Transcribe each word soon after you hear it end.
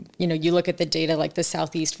you look at the data, like the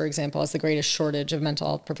Southeast, for example, has the greatest shortage of mental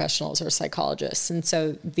health professionals or psychologists. And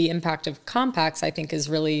so the impact of compacts, I think, is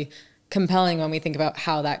really compelling when we think about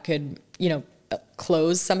how that could,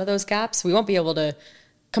 close some of those gaps. We won't be able to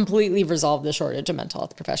completely resolve the shortage of mental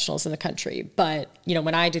health professionals in the country. But,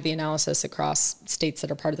 when I do the analysis across states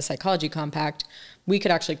that are part of the Psychology Compact, we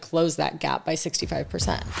could actually close that gap by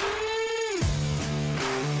 65%.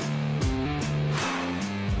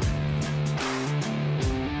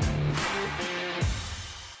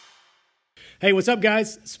 Hey, what's up,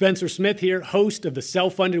 guys? Spencer Smith here, host of the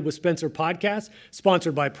Self-Funded with Spencer podcast,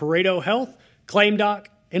 sponsored by Pareto Health, ClaimDoc,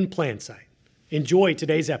 and PlanSight. Enjoy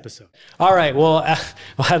today's episode. All right. Well,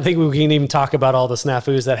 I think we can even talk about all the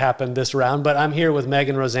snafus that happened this round, but I'm here with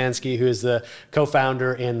Megan Rozanski, who is the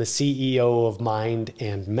co-founder and the CEO of Mind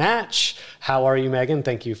and Match. How are you, Megan?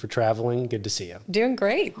 Thank you for traveling. Good to see you. Doing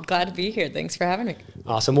great. Glad to be here. Thanks for having me.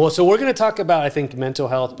 Awesome. Well, so we're going to talk about, I think, mental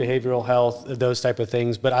health, behavioral health, those type of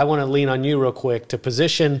things, but I want to lean on you real quick to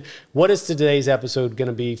position what is today's episode going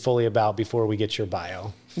to be fully about before we get your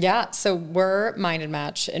bio. Yeah, so we're Mind and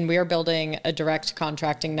Match, and we are building a direct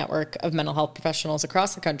contracting network of mental health professionals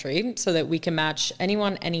across the country so that we can match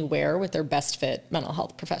anyone, anywhere with their best fit mental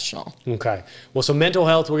health professional. Okay. Well, so mental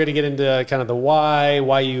health, we're going to get into kind of the why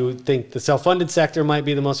you think the self-funded sector might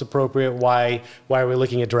be the most appropriate, why are we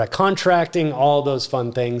looking at direct contracting, all those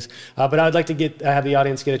fun things. But I'd like to have the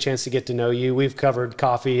audience get a chance to get to know you. We've covered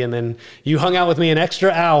coffee, and then you hung out with me an extra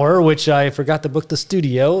hour, which I forgot to book the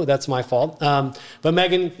studio. That's my fault. But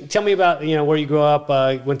Megan, tell me about, where you grew up,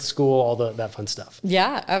 went to school, all that fun stuff.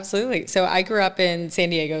 Yeah, absolutely. So I grew up in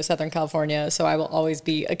San Diego, Southern California, so I will always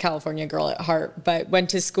be a California girl at heart, but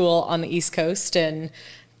went to school on the East Coast and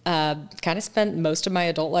kind of spent most of my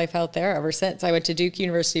adult life out there ever since. I went to Duke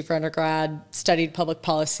University for undergrad, studied public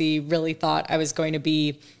policy, really thought I was going to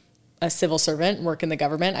be a civil servant, work in the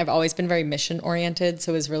government. I've always been very mission oriented,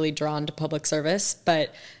 so was really drawn to public service.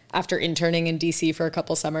 But after interning in DC for a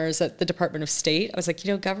couple summers at the Department of State, I was like,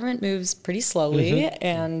 government moves pretty slowly.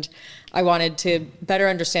 And I wanted to better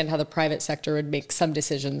understand how the private sector would make some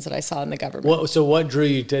decisions that I saw in the government. Well, so what drew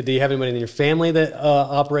you to, do you have anybody in your family that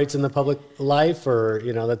operates in the public life, or,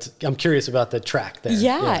 I'm curious about the track there.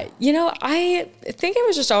 Yeah. I think it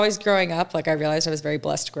was just always growing up. Like, I realized I was very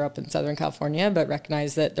blessed to grow up in Southern California, but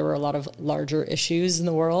recognized that there were a lot of larger issues in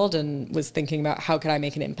the world and was thinking about how could I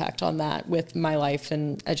make an impact on that with my life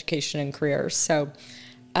and education and career. So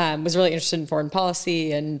was really interested in foreign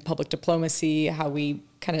policy and public diplomacy, how we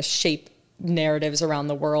kind of shape narratives around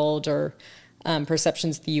the world or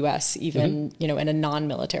perceptions of the U.S., even, in a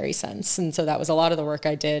non-military sense. And so that was a lot of the work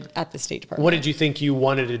I did at the State Department. What did you think you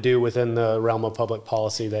wanted to do within the realm of public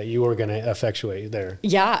policy that you were going to effectuate there?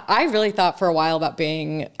 Yeah, I really thought for a while about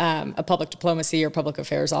being a public diplomacy or public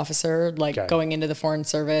affairs officer, going into the foreign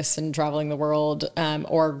service and traveling the world,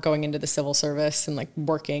 or going into the civil service and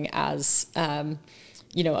working as,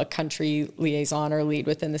 a country liaison or lead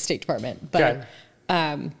within the State Department. But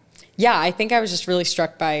I think I was just really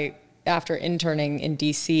struck by, after interning in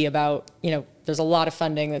DC, about, there's a lot of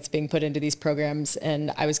funding that's being put into these programs.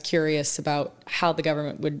 And I was curious about how the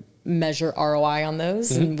government would measure ROI on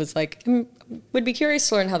those, and was like, would be curious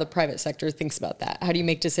to learn how the private sector thinks about that. How do you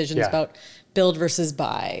make decisions about build versus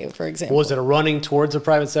buy, for example? Was it a running towards the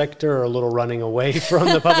private sector or a little running away from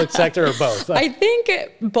the public sector, or both? I think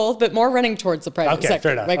both, but more running towards the private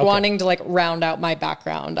sector. Fair enough. Wanting to round out my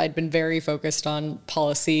background. I'd been very focused on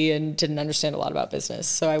policy and didn't understand a lot about business.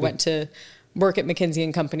 So I went to work at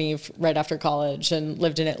McKinsey & Company right after college and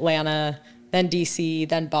lived in Atlanta, then DC,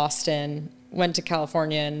 then Boston, went to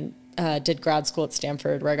California and did grad school at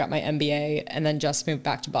Stanford, where I got my MBA, and then just moved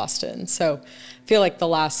back to Boston. So I feel like the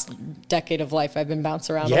last decade of life I've been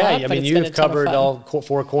bouncing around a lot. Yeah, you've covered all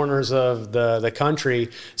four corners of the country.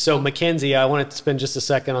 So McKinsey, I wanted to spend just a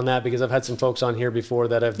second on that because I've had some folks on here before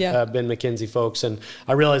that have been McKinsey folks, and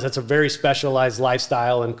I realize that's a very specialized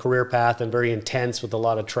lifestyle and career path and very intense with a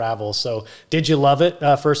lot of travel. So did you love it,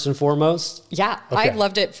 first and foremost? Yeah, I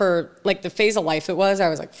loved it for the phase of life it was. I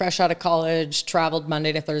was fresh out of college, traveled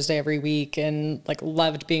Monday to Thursday every week, and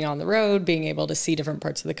loved being on the road, being able to see different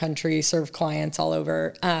parts of the country, serve clients all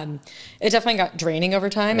over. It definitely got draining over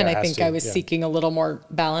time, and I think I was seeking a little more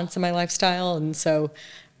balance in my lifestyle, and so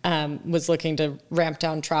was looking to ramp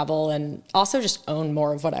down travel and also just own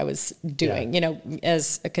more of what I was doing.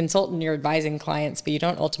 As a consultant, you're advising clients, but you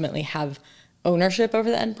don't ultimately have ownership over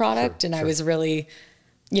the end product, and I was really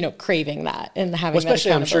craving that and having especially,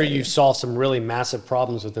 that I'm sure you solved some really massive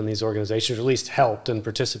problems within these organizations, or at least helped and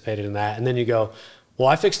participated in that. And then you go, well,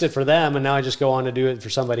 I fixed it for them and now I just go on to do it for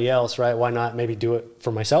somebody else, right? Why not maybe do it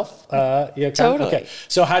for myself? Yeah, totally. Okay.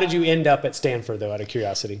 So how did you end up at Stanford though, out of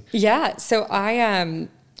curiosity? Yeah. So I,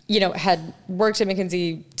 had worked at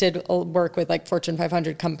McKinsey, did work with like Fortune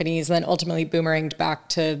 500 companies, and then ultimately boomeranged back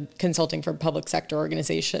to consulting for public sector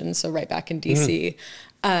organizations. So right back in DC.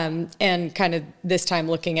 And kind of this time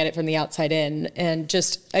looking at it from the outside in, and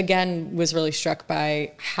just again was really struck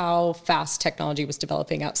by how fast technology was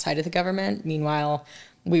developing outside of the government. Meanwhile,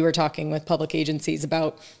 we were talking with public agencies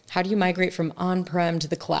about how do you migrate from on-prem to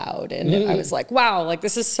the cloud? And I was like, wow, like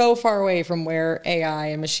this is so far away from where AI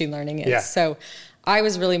and machine learning is. Yeah. So I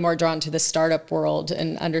was really more drawn to the startup world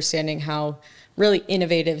and understanding how really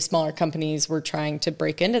innovative smaller companies were trying to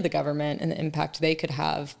break into the government and the impact they could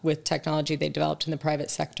have with technology they developed in the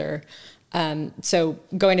private sector. So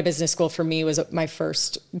going to business school for me was my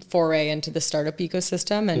first foray into the startup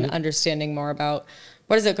ecosystem and understanding more about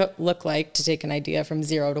what does it look like to take an idea from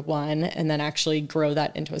 0 to 1 and then actually grow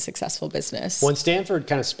that into a successful business. Well, and Stanford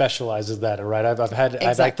kind of specializes that, right?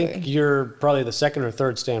 Exactly. I think you're probably the second or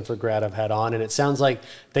third Stanford grad I've had on, and it sounds like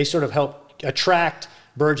they sort of help attract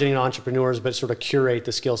burgeoning entrepreneurs, but sort of curate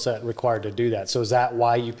the skill set required to do that. So is that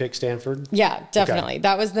why you picked Stanford? Yeah, definitely. Okay.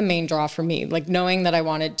 That was the main draw for me, like knowing that I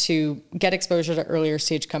wanted to get exposure to earlier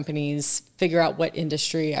stage companies, figure out what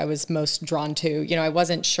industry I was most drawn to. I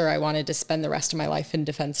wasn't sure I wanted to spend the rest of my life in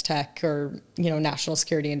defense tech or, national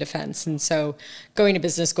security and defense. And so going to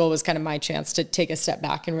business school was kind of my chance to take a step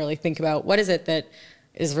back and really think about what is it that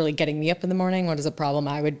is really getting me up in the morning? What is a problem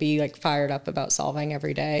I would be like fired up about solving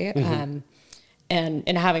every day?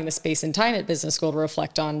 And having the space and time at business school to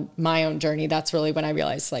reflect on my own journey, that's really when I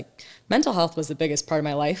realized like mental health was the biggest part of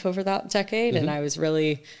my life over that decade. And I was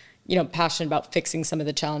really, passionate about fixing some of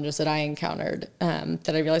the challenges that I encountered that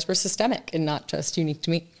I realized were systemic and not just unique to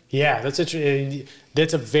me. Yeah, that's interesting.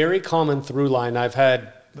 That's a very common through line. I've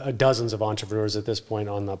had dozens of entrepreneurs at this point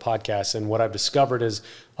on the podcast. And what I've discovered is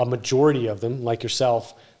a majority of them, like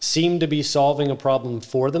yourself, seem to be solving a problem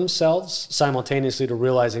for themselves simultaneously to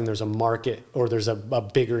realizing there's a market or there's a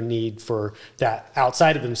bigger need for that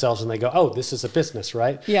outside of themselves, and they go, oh, this is a business,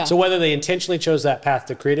 right? Yeah. So whether they intentionally chose that path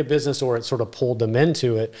to create a business or it sort of pulled them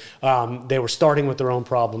into it, they were starting with their own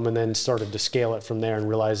problem and then started to scale it from there and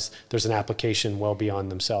realize there's an application well beyond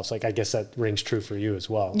themselves. Like, I guess that rings true for you as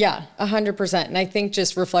well. Yeah, 100%. And I think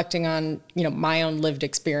just reflecting on, my own lived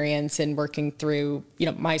experience and working through,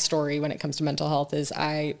 my story when it comes to mental health is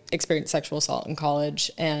I experienced sexual assault in college,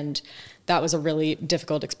 and that was a really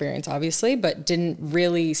difficult experience, obviously, but didn't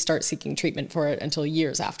really start seeking treatment for it until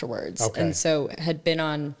years afterwards. Okay. And so had been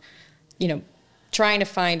on, trying to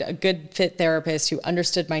find a good fit therapist who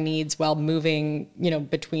understood my needs while moving,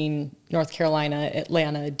 between North Carolina,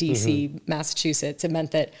 Atlanta, DC, Massachusetts. It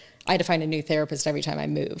meant that I had to find a new therapist every time I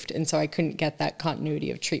moved. And so I couldn't get that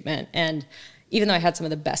continuity of treatment. And even though I had some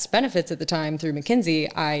of the best benefits at the time through McKinsey,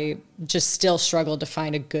 I just still struggled to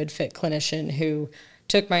find a good fit clinician who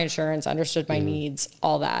took my insurance, understood my needs,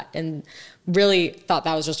 all that, and really thought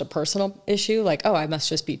that was just a personal issue. Like, oh, I must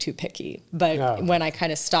just be too picky. But when I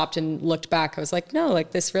kind of stopped and looked back, I was like, no,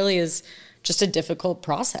 like this really is just a difficult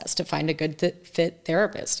process to find a good fit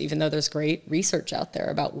therapist, even though there's great research out there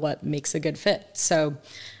about what makes a good fit. So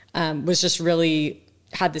was just really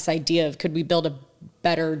had this idea of, could we build a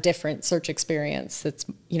better, different search experience that's,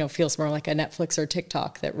 feels more like a Netflix or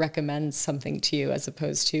TikTok that recommends something to you as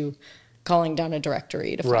opposed to calling down a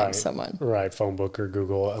directory to find someone. Right, phone book or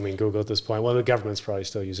Google. I mean, Google at this point. Well, the government's probably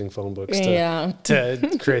still using phone books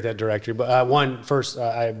to create that directory. But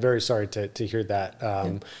I'm very sorry to hear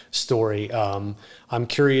that story. I'm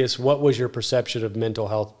curious, what was your perception of mental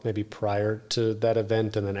health maybe prior to that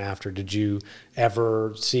event and then after? Did you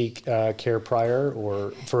ever seek care prior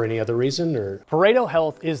or for any other reason? Or Pareto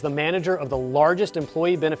Health is the manager of the largest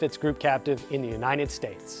employee benefits group captive in the United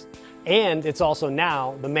States. And it's also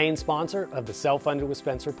now the main sponsor of the Self-Funded with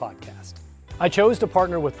Spencer podcast. I chose to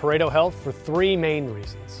partner with Pareto Health for three main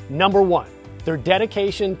reasons. Number one, their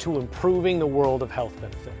dedication to improving the world of health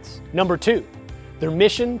benefits. Number two, their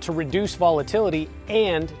mission to reduce volatility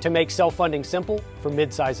and to make self-funding simple for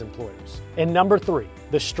mid-sized employers. And number three,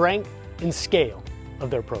 the strength and scale of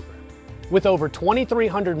their program. With over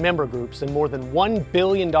 2,300 member groups and more than $1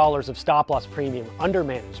 billion of stop-loss premium under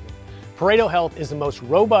management, Pareto Health is the most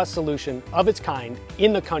robust solution of its kind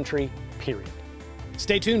in the country, period.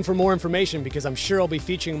 Stay tuned for more information because I'm sure I'll be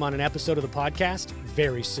featuring them on an episode of the podcast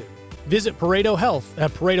very soon. Visit Pareto Health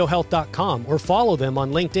at paretohealth.com or follow them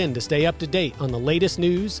on LinkedIn to stay up to date on the latest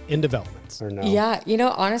news and developments. Or no? Yeah,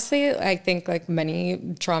 honestly, I think like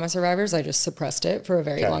many trauma survivors, I just suppressed it for a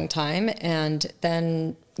very long time. And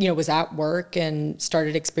then, was at work and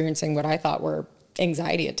started experiencing what I thought were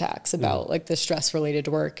anxiety attacks about like the stress related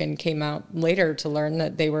to work, and came out later to learn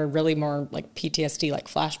that they were really more like PTSD, like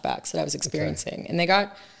flashbacks that I was experiencing. And they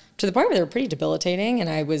got to the point where they were pretty debilitating. And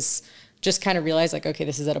I was just kind of realized like, okay,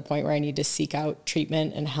 this is at a point where I need to seek out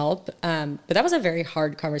treatment and help. But that was a very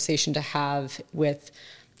hard conversation to have with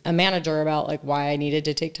a manager about like why I needed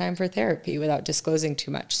to take time for therapy without disclosing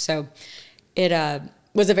too much. So it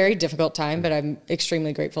was a very difficult time, but I'm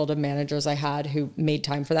extremely grateful to managers I had who made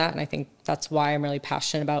time for that. And I think that's why I'm really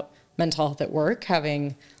passionate about mental health at work,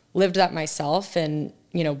 having lived that myself and,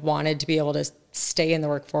 you know, wanted to be able to stay in the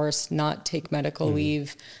workforce, not take medical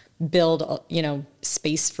leave, build, you know,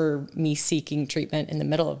 space for me seeking treatment in the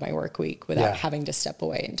middle of my work week without having to step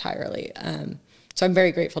away entirely. So I'm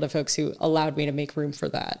very grateful to folks who allowed me to make room for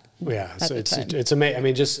that. Yeah, so it's amazing. I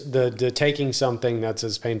mean, just the taking something that's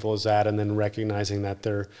as painful as that, and then recognizing that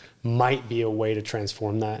there might be a way to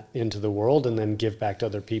transform that into the world, and then give back to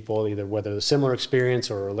other people, either whether a similar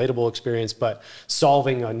experience or a relatable experience, but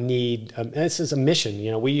solving a need. This is a mission.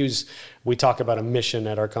 You know, we talk about a mission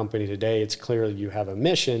at our company today. It's clear you have a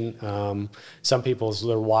mission. Some people's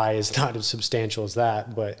their why is not as substantial as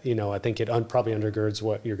that, but you know, I think it probably undergirds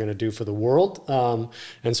what you're going to do for the world.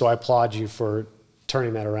 And so I applaud you for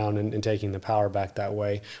turning that around and taking the power back that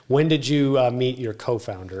way. When did you meet your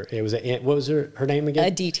co-founder? It was what was her name again?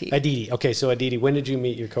 Aditi. Okay, so Aditi, when did you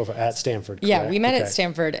meet your co-founder? At Stanford, correct? Yeah, we met at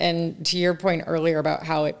Stanford. And to your point earlier about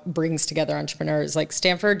how it brings together entrepreneurs, like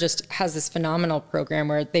Stanford just has this phenomenal program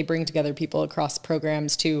where they bring together people across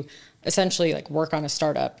programs to essentially like work on a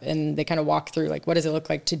startup, and they kind of walk through like, what does it look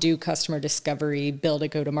like to do customer discovery, build a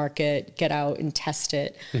go-to-market, get out and test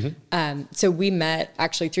it. So we met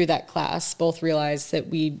actually through that class, both realized that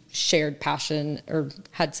we shared passion or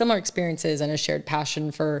had similar experiences and a shared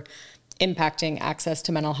passion for impacting access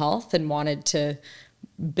to mental health, and wanted to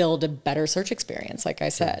build a better search experience, like I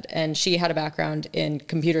said. And she had a background in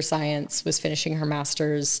computer science, was finishing her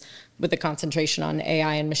master's with a concentration on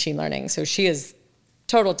AI and machine learning. So she is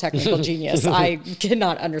total technical genius. I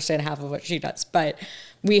cannot understand half of what she does, but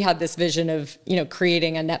we had this vision of, you know,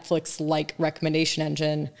 creating a Netflix-like recommendation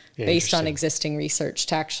engine based on existing research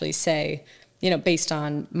to actually say, you know, based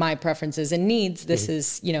on my preferences and needs, this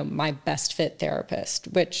is, you know, my best fit therapist,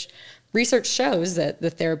 which research shows that the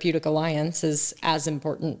therapeutic alliance is as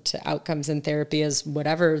important to outcomes in therapy as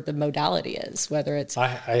whatever the modality is, whether it's... I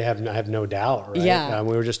have no doubt, right? Yeah.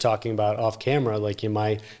 We were just talking about off camera, like in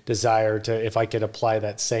my desire to, if I could apply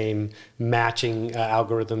that same matching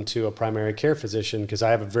algorithm to a primary care physician, because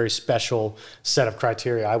I have a very special set of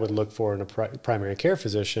criteria I would look for in a primary care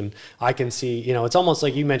physician. I can see, you know, it's almost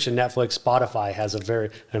like you mentioned Netflix, Spotify has an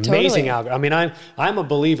amazing algorithm. I mean, I'm a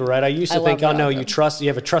believer, right? I used to think, oh no, you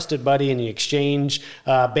have a trusted buddy and you exchange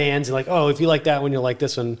bands, and like, oh, if you like that one, you'll like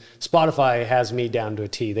this one. Spotify has me down to a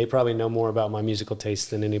T. They probably know more about my musical taste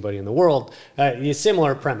than anybody in the world.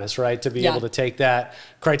 Similar premise, right? To be able to take that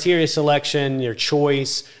criteria selection, your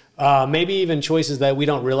choice, maybe even choices that we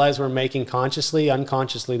don't realize we're making consciously,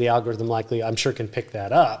 unconsciously, the algorithm likely, I'm sure, can pick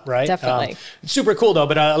that up, right? Definitely. Super cool though,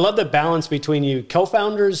 but I love the balance between you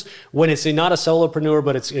co-founders, when it's not a solopreneur,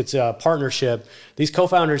 but it's a partnership. These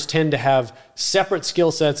co-founders tend to have separate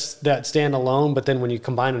skill sets that stand alone, but then when you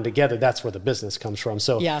combine them together, that's where the business comes from.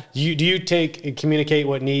 So do you communicate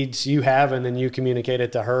what needs you have, and then you communicate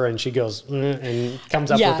it to her, and she goes and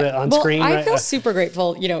comes up with it on screen? I feel super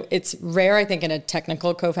grateful. You know, it's rare, I think, in a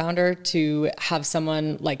technical co-founder to have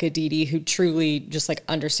someone like Aditi who truly just like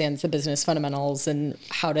understands the business fundamentals and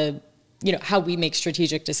how to, you know, how we make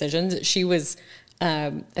strategic decisions. She was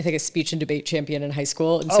I think a speech and debate champion in high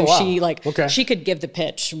school. And so she could give the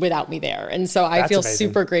pitch without me there. And so I feel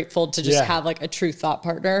super grateful to just have like a true thought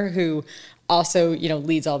partner who also, you know,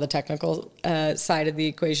 leads all the technical side of the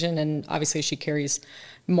equation. And obviously she carries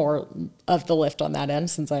more of the lift on that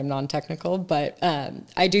end since I'm non-technical. But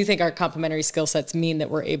I do think our complementary skill sets mean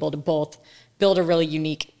that we're able to both build a really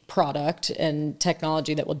unique product and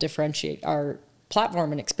technology that will differentiate our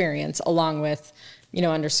platform and experience, along with, you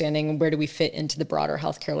know, understanding where do we fit into the broader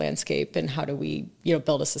healthcare landscape and how do we, you know,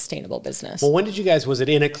 build a sustainable business. Well, when did you guys, was it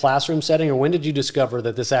in a classroom setting, or when did you discover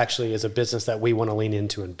that this actually is a business that we want to lean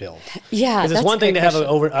into and build? Yeah, because it's one thing to have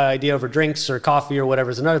an idea over drinks or coffee or whatever.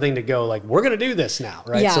 It's another thing to go like, we're going to do this now,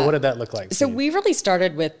 right? Yeah. So what did that look like? So we really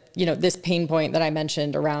started with, you know, this pain point that I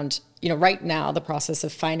mentioned around, you know, right now the process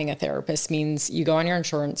of finding a therapist means you go on your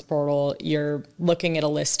insurance portal, you're looking at a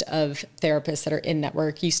list of therapists that are in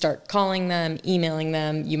network, you start calling them, emailing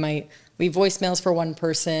them, you might leave voicemails for one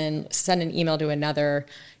person, send an email to another,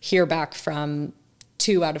 hear back from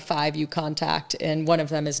 2 out of 5 you contact, and one of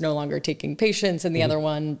them is no longer taking patients, and the other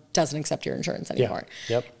one doesn't accept your insurance anymore.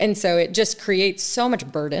 Yeah. Yep. And so it just creates so much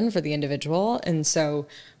burden for the individual. And so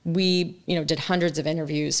we, did hundreds of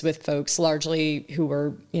interviews with folks, largely who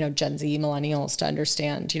were, Gen Z millennials, to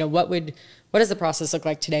understand, what does the process look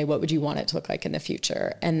like today? What would you want it to look like in the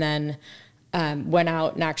future? And then went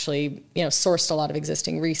out and actually, sourced a lot of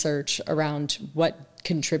existing research around what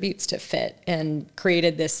contributes to fit, and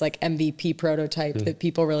created this like MVP prototype that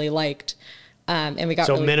people really liked. And we got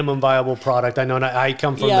minimum viable product. I know I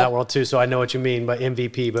come from that world too, so I know what you mean by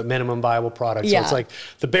MVP, but minimum viable product. So it's like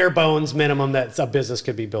the bare bones minimum that a business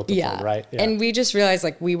could be built upon, right? Yeah. And we just realized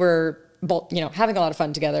like we were both, having a lot of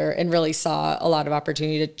fun together, and really saw a lot of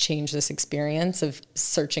opportunity to change this experience of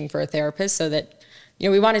searching for a therapist, so that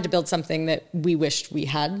we wanted to build something that we wished we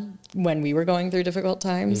had when we were going through difficult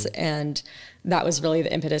times. And that was really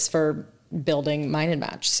the impetus for building Mind and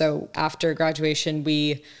Match. So after graduation,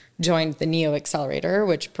 we joined the Neo Accelerator,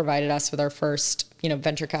 which provided us with our first,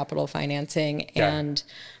 venture capital financing, and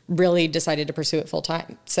really decided to pursue it full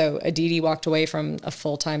time. So Aditi walked away from a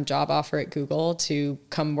full-time job offer at Google to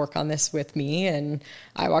come work on this with me. And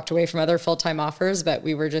I walked away from other full-time offers, but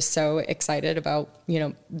we were just so excited about,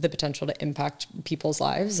 the potential to impact people's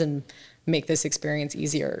lives and make this experience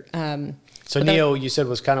easier. So Neo, you said,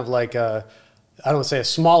 was kind of like I don't want to say a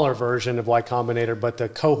smaller version of Y Combinator, but the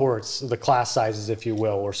cohorts, the class sizes, if you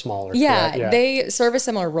will, were smaller. Yeah, they serve a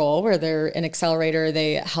similar role where they're an accelerator.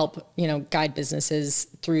 They help, guide businesses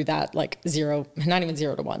through that, like not even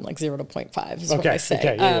 0 to 1, like 0 to 0.5 is what I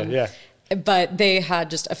say. Okay, But they had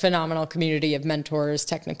just a phenomenal community of mentors,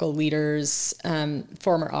 technical leaders,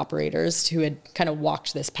 former operators who had kind of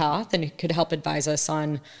walked this path and could help advise us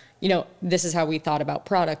on, this is how we thought about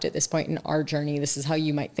product at this point in our journey. This is how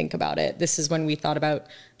you might think about it. This is when we thought about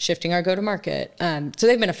shifting our go-to-market. So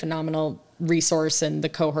they've been a phenomenal resource, and the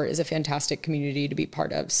cohort is a fantastic community to be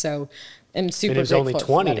part of. So I'm super grateful. And it was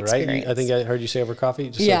only 20, right? I think I heard you say over coffee.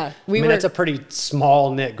 That's a pretty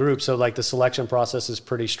small knit group. So like the selection process is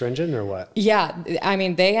pretty stringent, or what? Yeah. I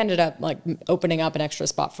mean, they ended up like opening up an extra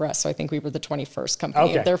spot for us. So I think we were the 21st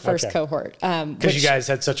company of their first cohort. Because you guys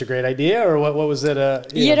had such a great idea, or what was it?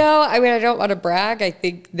 I don't want to brag. I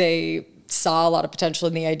think they saw a lot of potential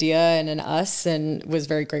in the idea and in us, and was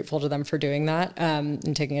very grateful to them for doing that,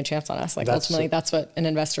 and taking a chance on us. Like ultimately that's what an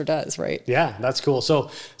investor does, right? Yeah, that's cool. So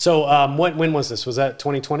when was this? Was that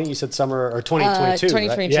 2020? You said summer, or 2022?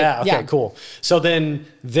 2022. Right? Yeah. Okay. Cool. So then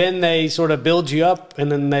they sort of build you up, and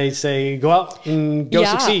then they say go out and go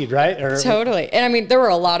succeed, right? Totally. And I mean, there were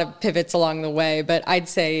a lot of pivots along the way, but I'd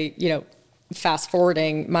say fast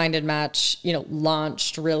forwarding, Mind and Match,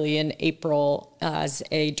 launched really in April as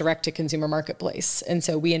a direct-to-consumer marketplace. And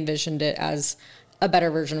so we envisioned it as a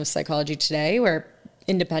better version of Psychology Today, where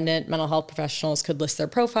independent mental health professionals could list their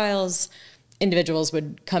profiles. Individuals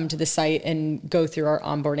would come to the site and go through our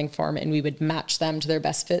onboarding form, and we would match them to their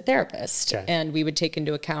best fit therapist. Okay. And we would take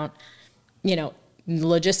into account,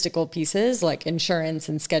 logistical pieces like insurance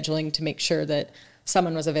and scheduling to make sure that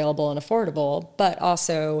someone was available and affordable, but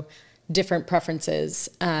also different preferences,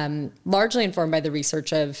 largely informed by the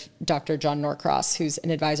research of Dr. John Norcross, who's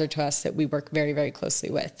an advisor to us that we work very, very closely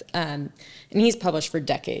with. And he's published for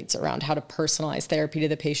decades around how to personalize therapy to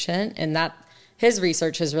the patient. And that his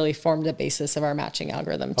research has really formed the basis of our matching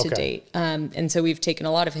algorithm to date. And so we've taken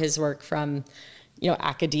a lot of his work from,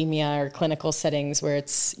 academia or clinical settings where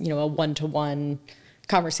it's, a one-to-one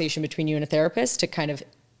conversation between you and a therapist, to kind of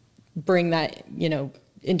bring that,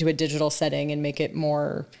 into a digital setting and make it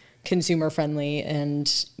more consumer friendly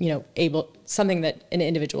and, something that an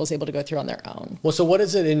individual is able to go through on their own. Well, so what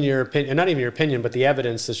is it in your opinion, not even your opinion, but the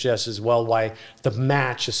evidence suggests as well why the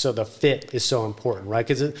fit is so important, right?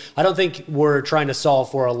 Because I don't think we're trying to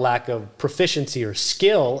solve for a lack of proficiency or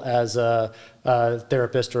skill as a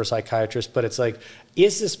therapist or a psychiatrist, but it's like,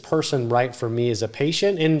 is this person right for me as a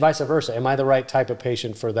patient, and vice versa? Am I the right type of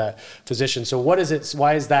patient for that physician? So what is it?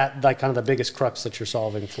 Why is that like kind of the biggest crux that you're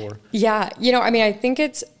solving for? Yeah. I think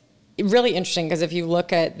it's really interesting because if you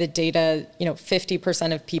look at the data,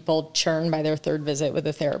 50% of people churn by their third visit with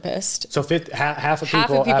a therapist. So half of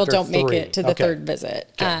people don't make it to the third visit.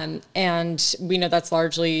 Okay. And we know that's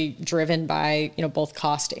largely driven by, both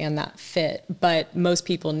cost and that fit, but most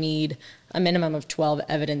people need a minimum of 12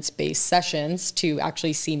 evidence-based sessions to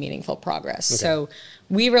actually see meaningful progress. Okay. So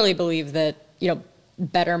we really believe that,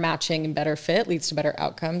 better matching and better fit leads to better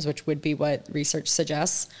outcomes, which would be what research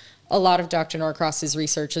suggests. A lot of Dr. Norcross's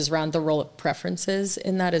research is around the role of preferences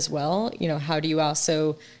in that as well. How do you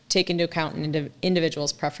also take into account an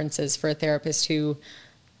individual's preferences for a therapist who,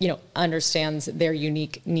 understands their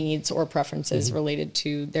unique needs or preferences related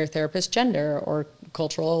to their therapist's gender or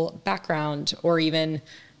cultural background, or even,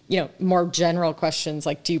 more general questions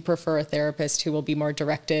like, do you prefer a therapist who will be more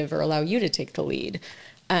directive or allow you to take the lead?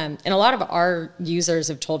 And a lot of our users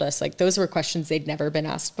have told us like those were questions they'd never been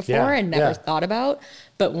asked before and never thought about.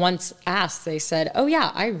 But once asked, they said, oh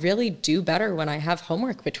yeah, I really do better when I have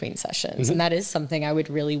homework between sessions. And that is something I would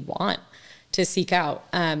really want to seek out.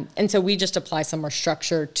 And so we just apply some more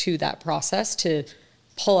structure to that process to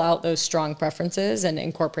pull out those strong preferences and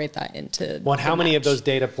incorporate that into how many of those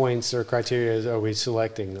data points or criteria are we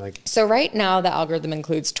selecting? So right now the algorithm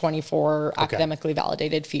includes 24 academically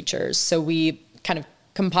validated features. So we kind of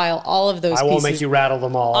compile all of those pieces. I won't make you rattle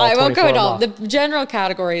them all. I won't go at all. The general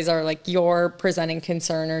categories are like your presenting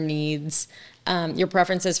concern or needs, your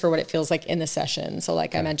preferences for what it feels like in the session. So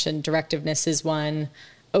like I mentioned, directiveness is one,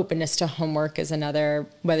 openness to homework is another,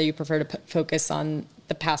 whether you prefer to focus on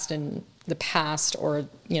the past or,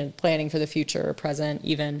 planning for the future or present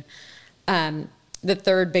even. The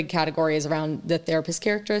third big category is around the therapist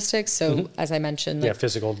characteristics. So as I mentioned,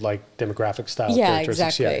 physical, like demographic style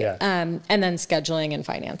characteristics. Exactly. And then scheduling and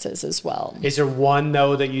finances as well. Is there one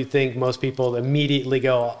though that you think most people immediately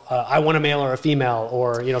go, I want a male or a female,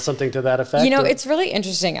 or, something to that effect? It's really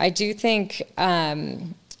interesting. I do think,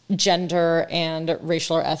 gender and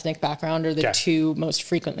racial or ethnic background are the two most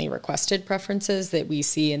frequently requested preferences that we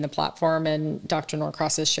see in the platform. And Dr.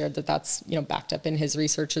 Norcross has shared that that's, backed up in his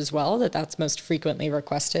research as well, that that's most frequently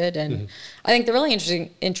requested. And I think the really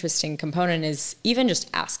interesting component is even just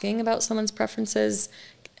asking about someone's preferences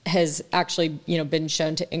has actually, been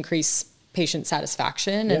shown to increase patient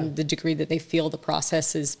satisfaction and the degree that they feel the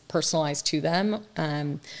process is personalized to them.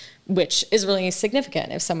 Which is really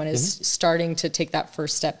significant if someone is starting to take that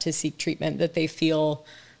first step to seek treatment, that they feel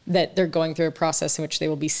that they're going through a process in which they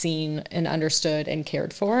will be seen and understood and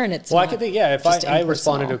cared for. And it's I could think, if I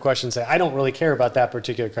responded to a question and say, I don't really care about that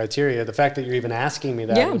particular criteria, the fact that you're even asking me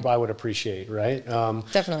that, I would appreciate, right?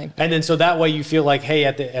 Definitely. And then so that way you feel like, hey,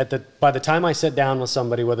 by the time I sit down with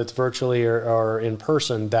somebody, whether it's virtually or in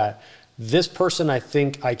person, that this person I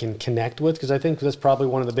think I can connect with, because I think that's probably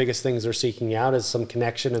one of the biggest things they're seeking out is some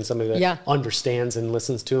connection and somebody that understands and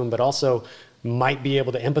listens to them, but also might be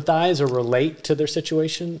able to empathize or relate to their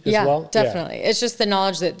situation as well. Definitely. It's just the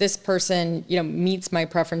knowledge that this person, meets my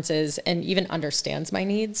preferences and even understands my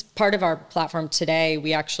needs. Part of our platform today,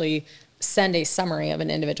 we actually send a summary of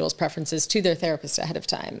an individual's preferences to their therapist ahead of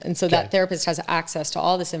time. And so that therapist has access to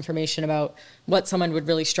all this information about what someone would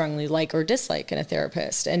really strongly like or dislike in a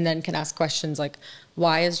therapist, and then can ask questions like,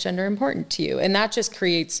 why is gender important to you? And that just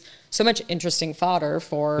creates so much interesting fodder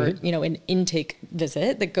for, an intake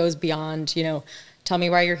visit that goes beyond, tell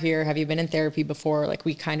me why you're here. Have you been in therapy before? Like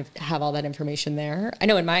we kind of have all that information there. I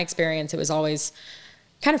know in my experience, it was always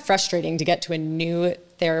kind of frustrating to get to a new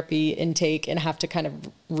therapy intake and have to kind of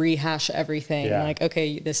rehash everything. Like,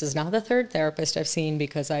 okay, this is now the third therapist I've seen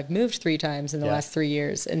because I've moved 3 times in the last 3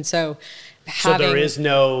 years. And so there is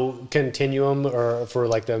no continuum or for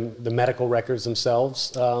like the medical records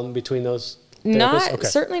themselves between those therapists?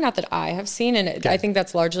 Certainly not that I have seen. And I think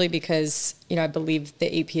that's largely because, I believe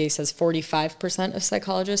the APA says 45% of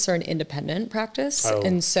psychologists are an independent practice.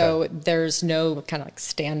 And so there's no kind of like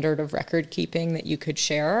standard of record keeping that you could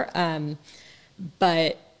share.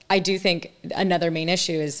 But I do think another main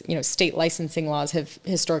issue is, state licensing laws have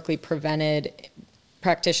historically prevented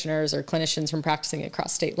practitioners or clinicians from practicing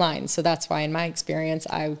across state lines. So that's why in my experience,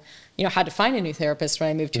 I had to find a new therapist when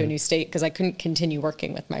I moved to a new state because I couldn't continue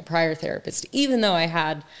working with my prior therapist, even though I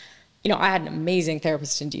had an amazing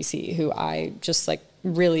therapist in DC who I just like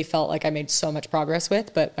really felt like I made so much progress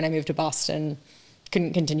with. But when I moved to Boston,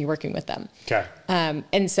 couldn't continue working with them.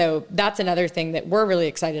 And so that's another thing that we're really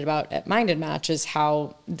excited about at Mind and Match is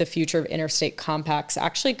how the future of interstate compacts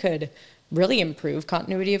actually could really improve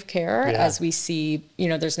continuity of care as we see,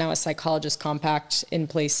 there's now a psychologist compact in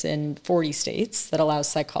place in 40 states that allows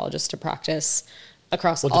psychologists to practice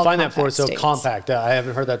across all define that for us. So states. Compact, I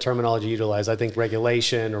haven't heard that terminology utilized. I think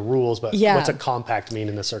regulation or rules, but what's a compact mean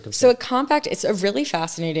in this circumstance? So a compact, it's a really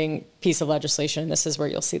fascinating piece of legislation. This is where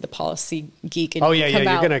you'll see the policy geek. You're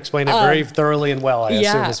going to explain it very thoroughly and well, I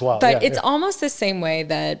assume as well. But it's almost the same way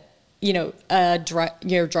that,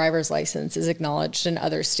 your driver's license is acknowledged in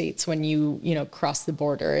other states when you cross the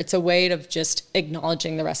border. It's a way of just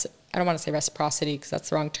acknowledging I don't want to say reciprocity because that's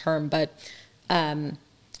the wrong term, but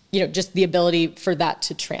just the ability for that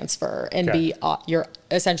to transfer and you're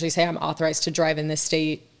essentially say I'm authorized to drive in this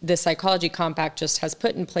state. The Psychology Compact just has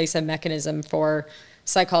put in place a mechanism for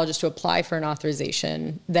psychologists to apply for an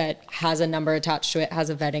authorization that has a number attached to it, has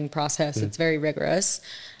a vetting process. It's very rigorous.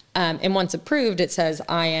 And once approved, it says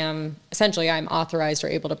I'm authorized or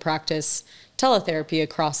able to practice teletherapy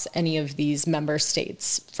across any of these member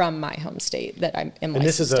states from my home state that I'm in. And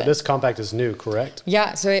this compact is new, correct?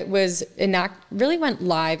 Yeah, so it was really went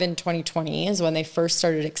live in 2020 is when they first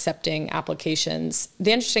started accepting applications.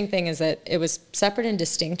 The interesting thing is that it was separate and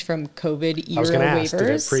distinct from COVID era waivers. I was going to ask, did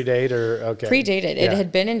it predate or okay? Predated. Yeah. It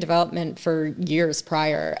had been in development for years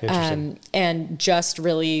prior, and just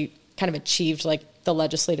really kind of achieved like the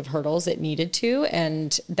legislative hurdles it needed to,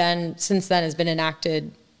 and then since then has been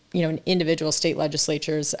enacted, in individual state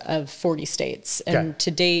legislatures of 40 states, and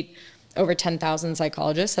to date, over 10,000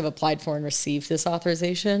 psychologists have applied for and received this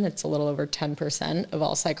authorization. It's a little over 10% of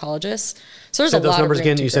all psychologists. So there's a lot of those numbers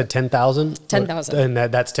again. You said 10,000. 10,000, and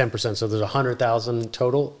that's 10%. So there's 100,000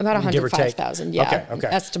 total. About 105,000. Yeah. Okay.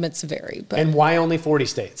 Estimates vary. But and why only 40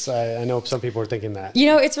 states? I know some people are thinking that.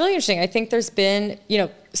 It's really interesting. I think there's been,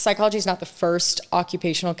 psychology is not the first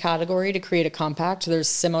occupational category to create a compact. There's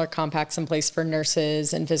similar compacts in place for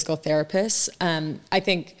nurses and physical therapists. I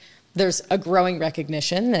think there's a growing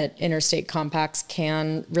recognition that interstate compacts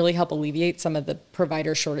can really help alleviate some of the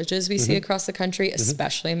provider shortages we see across the country,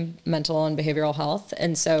 especially in mental and behavioral health.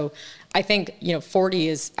 And so I think, 40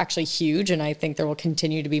 is actually huge, and I think there will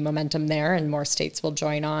continue to be momentum there and more states will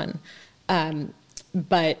join on.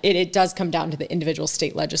 But it does come down to the individual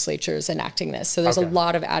state legislatures enacting this. So there's a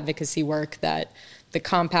lot of advocacy work that the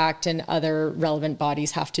compact and other relevant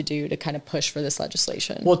bodies have to do to kind of push for this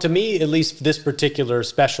legislation. Well, to me, at least this particular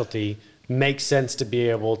specialty makes sense to be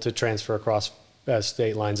able to transfer across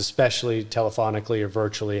state lines, especially telephonically or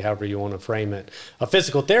virtually, however you want to frame it. A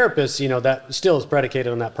physical therapist, that still is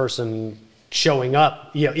predicated on that person showing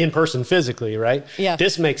up, in person physically, right? Yeah.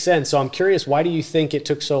 This makes sense. So I'm curious, why do you think it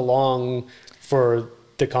took so long for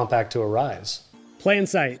the compact to arise?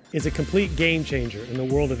 PlanSight is a complete game changer in the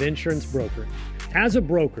world of insurance brokering. As a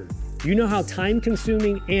broker, you know how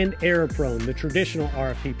time-consuming and error-prone the traditional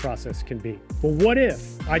RFP process can be. But what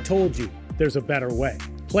if I told you there's a better way?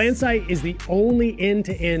 PlanSight is the only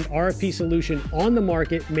end-to-end RFP solution on the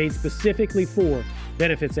market made specifically for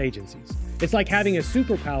benefits agencies. It's like having a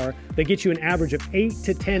superpower that gets you an average of 8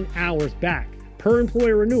 to 10 hours back per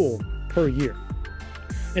employer renewal per year.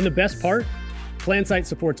 And the best part? PlanSight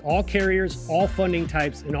supports all carriers, all funding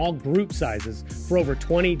types, and all group sizes for over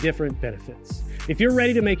 20 different benefits. If you're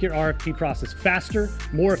ready to make your RFP process faster,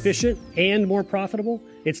 more efficient, and more profitable,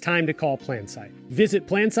 it's time to call PlanSight. Visit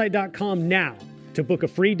plansight.com now to book a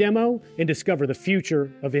free demo and discover the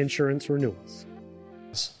future of insurance renewals.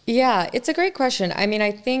 Yeah, it's a great question. I mean,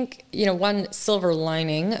 I think, one silver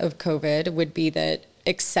lining of COVID would be that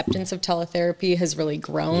acceptance of teletherapy has really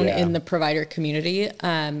grown in the provider community.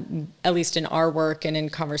 At least in our work and in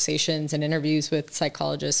conversations and interviews with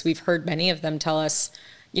psychologists, we've heard many of them tell us,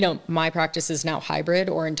 my practice is now hybrid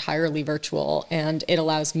or entirely virtual, and it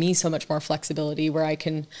allows me so much more flexibility where I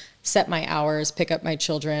can set my hours, pick up my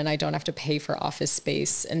children. I don't have to pay for office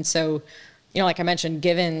space. And so, like I mentioned,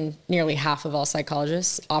 given nearly half of all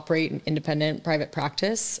psychologists operate an independent private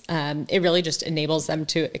practice, it really just enables them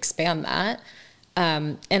to expand that.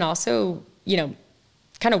 And also,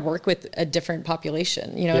 kind of work with a different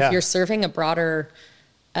population. If you're serving a broader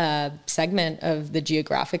segment of the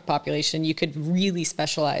geographic population, you could really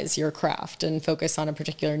specialize your craft and focus on a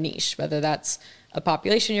particular niche, whether that's a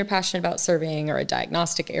population you're passionate about serving or a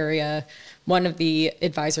diagnostic area. One of the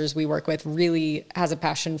advisors we work with really has a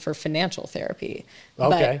passion for financial therapy.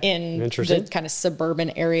 Okay. But in the kind of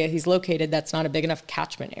suburban area he's located, that's not a big enough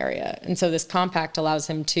catchment area. And so this compact allows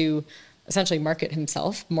him to essentially market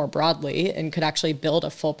himself more broadly and could actually build a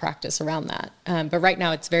full practice around that. But right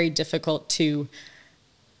now it's very difficult to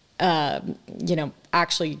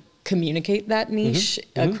actually communicate that niche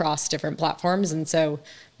across different platforms. And so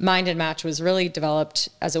Mind and Match was really developed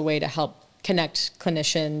as a way to help connect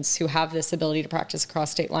clinicians who have this ability to practice across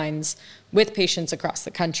state lines with patients across the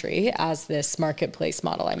country as this marketplace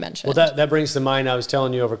model I mentioned. Well, that brings to mind, I was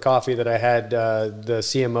telling you over coffee that I had the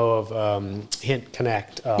CMO of Hint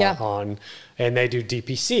Connect on, and they do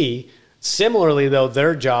DPC. Similarly, though,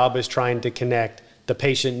 their job is trying to connect the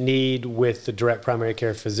patient need with the direct primary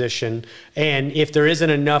care physician. And if there isn't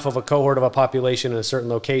enough of a cohort of a population in a certain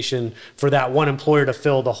location for that one employer to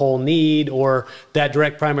fill the whole need, or that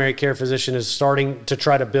direct primary care physician is starting to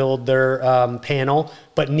try to build their panel,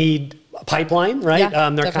 but need a pipeline, right? Yeah,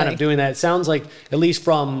 they're definitely. kind of doing that. It sounds like, at least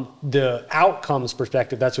from the outcomes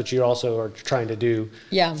perspective, that's what you also are trying to do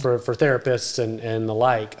for therapists and the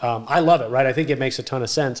like. I love it, right? I think it makes a ton of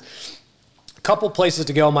sense. Couple places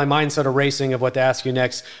to go. My mind's sort of racing of what to ask you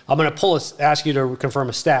next. I'm going to ask you to confirm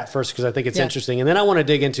a stat first because I think it's interesting. And then I want to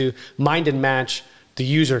dig into Mind and Match, the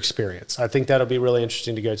user experience. I think that'll be really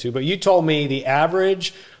interesting to go to. But you told me the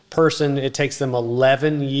average person, it takes them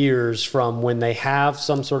 11 years from when they have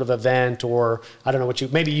some sort of event, or I don't know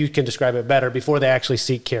maybe you can describe it better, before they actually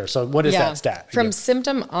seek care. So what is that stat? From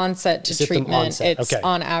symptom onset to treatment, it's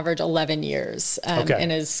on average 11 years,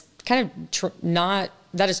 and is kind of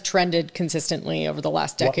that has trended consistently over the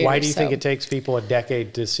last decade. Why do you think it takes people a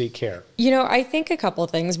decade to seek care? I think a couple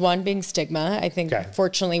of things. One being stigma. I think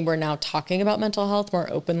fortunately we're now talking about mental health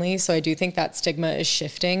more openly. So I do think that stigma is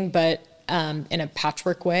shifting, but in a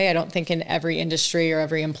patchwork way. I don't think in every industry or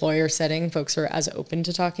every employer setting, folks are as open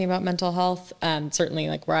to talking about mental health. Certainly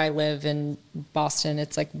like where I live in Boston,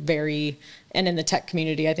 it's like and in the tech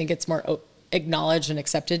community, I think it's more acknowledged and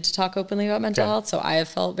accepted to talk openly about mental health. So I have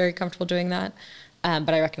felt very comfortable doing that.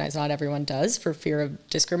 But I recognize not everyone does, for fear of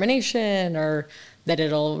discrimination or that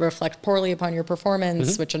it'll reflect poorly upon your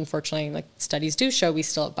performance, which unfortunately, like studies do show, we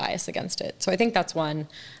still have bias against it. So I think that's one.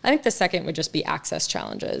 I think the second would just be access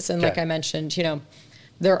challenges. And like I mentioned, the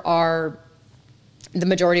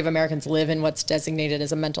majority of Americans live in what's designated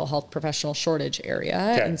as a mental health professional shortage area.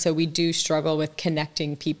 And so we do struggle with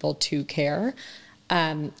connecting people to care.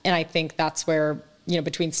 And I think that's where,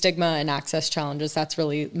 between stigma and access challenges, that's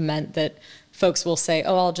really meant that folks will say,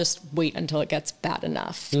 oh, I'll just wait until it gets bad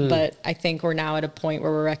enough. But I think we're now at a point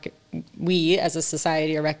where we as a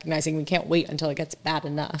society are recognizing we can't wait until it gets bad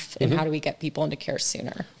enough. And how do we get people into care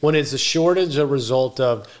sooner? When is the shortage a result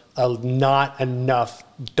of not enough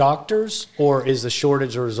doctors, or is the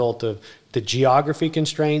shortage a result of the geography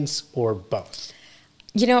constraints, or both?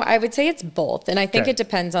 I would say it's both. And I think it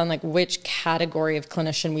depends on like which category of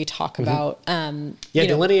clinician we talk about.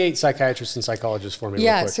 Delineate psychiatrists and psychologists for me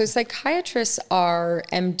real quick. So psychiatrists are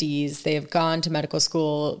MDs. They have gone to medical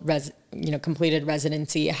school, completed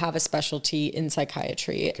residency, have a specialty in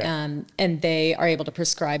psychiatry, and they are able to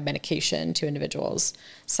prescribe medication to individuals.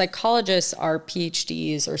 Psychologists are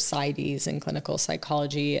PhDs or PsyDs in clinical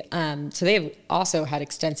psychology. So they have also had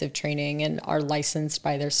extensive training and are licensed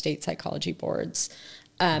by their state psychology boards.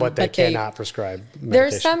 But they cannot prescribe medication. There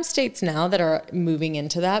are some states now that are moving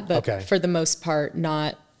into that, but for the most part,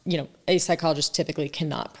 not. A psychologist typically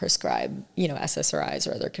cannot prescribe, SSRIs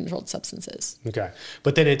or other controlled substances. Okay.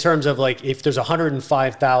 But then in terms of like, if there's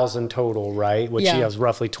 105,000 total, right? Which has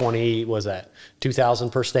roughly 2,000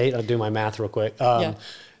 per state. I'll do my math real quick.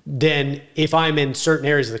 Then if I'm in certain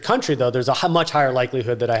areas of the country, though, there's a much higher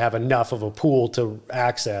likelihood that I have enough of a pool to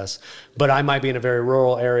access. But I might be in a very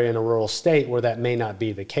rural area in a rural state where that may not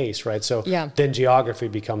be the case, right? So then geography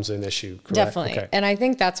becomes an issue, correct? Definitely. Okay. And I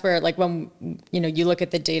think that's where, like when, you look at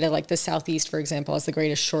the data, like the Southeast, for example, has the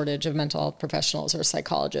greatest shortage of mental health professionals or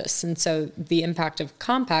psychologists. And so the impact of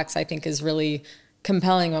compacts, I think, is really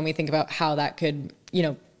compelling when we think about how that could,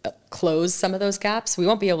 close some of those gaps. We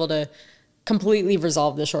won't be able to completely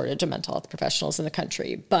resolve the shortage of mental health professionals in the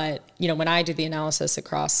country. But, when I do the analysis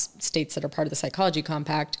across states that are part of the psychology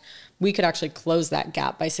compact, we could actually close that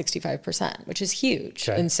gap by 65%, which is huge.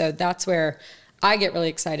 Okay. And so that's where I get really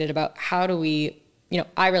excited about how do we,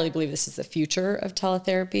 I really believe this is the future of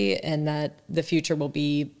teletherapy, and that the future will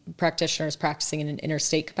be practitioners practicing in an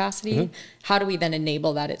interstate capacity. How do we then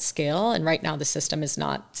enable that at scale? And right now the system is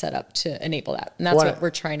not set up to enable that. And that's what we're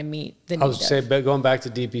trying to meet the need of. I would say, but going back to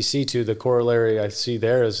DPC too, the corollary I see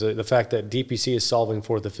there is the fact that DPC is solving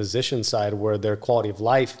for the physician side, where their quality of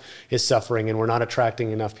life is suffering and we're not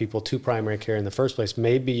attracting enough people to primary care in the first place.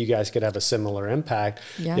 Maybe you guys could have a similar impact.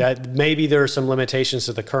 Maybe there are some limitations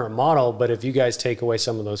to the current model, but if you guys take away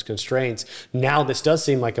some of those constraints, now this does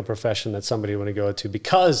seem like a profession that somebody would go to,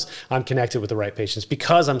 because I'm connected with the right patients,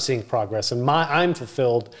 because I'm seeing progress, and I'm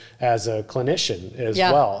fulfilled as a clinician as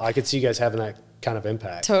well. I could see you guys having that kind of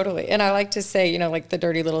impact. Totally. And I like to say, like the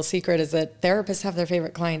dirty little secret is that therapists have their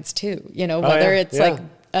favorite clients too, whether it's like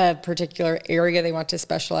a particular area they want to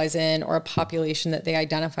specialize in, or a population that they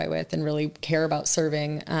identify with and really care about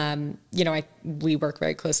serving. We work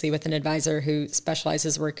very closely with an advisor who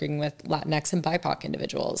specializes working with Latinx and BIPOC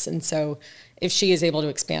individuals. And so if she is able to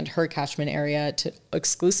expand her catchment area to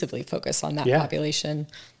exclusively focus on that population,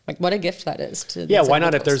 like what a gift that is to why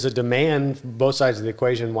not? If there's a demand, both sides of the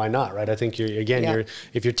equation, why not, right? I think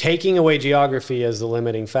if you're taking away geography as the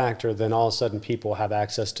limiting factor, then all of a sudden people have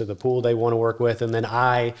access to the pool they want to work with, and then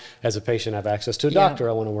I, as a patient, have access to a doctor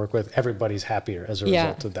I want to work with. Everybody's happier as a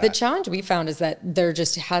result of that. The challenge we found is that there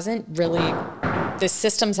just hasn't really, the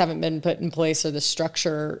systems haven't been put in place, or the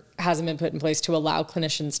structure hasn't been put in place to allow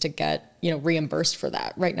clinicians to get reimbursed for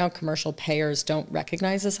that. Right now, commercial payers don't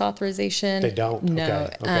recognize this authorization. They don't? No.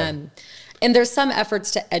 Okay. And there's some efforts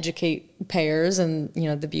to educate payers and,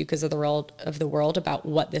 the BUCAs of the world about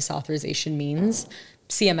what this authorization means.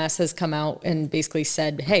 CMS has come out and basically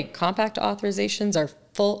said, hey, compact authorizations are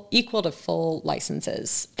equal to full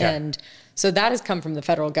licenses. Okay. And so that has come from the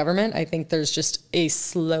federal government. I think there's just a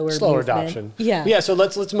slower movement. adoption. Yeah. Yeah. So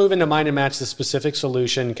let's move into Mind and Match, the specific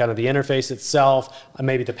solution, kind of the interface itself,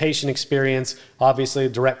 maybe the patient experience. Obviously,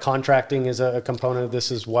 direct contracting is a component of this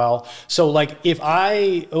as well. So like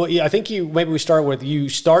I think we start with, you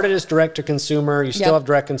started as direct to consumer, you still have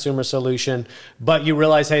direct consumer solution, but you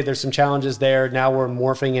realize, hey, there's some challenges there. Now we're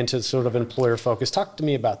morphing into sort of employer focus. Talk to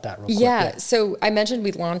me about that real quick. Yeah. So I mentioned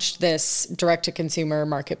we launched this direct to consumer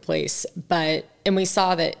marketplace, and we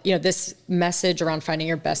saw that, this message around finding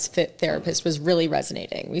your best fit therapist was really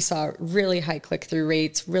resonating. We saw really high click-through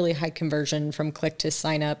rates, really high conversion from click to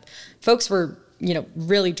sign up. Folks were,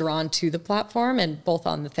 really drawn to the platform, and both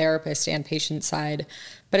on the therapist and patient side.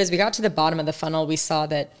 But as we got to the bottom of the funnel, we saw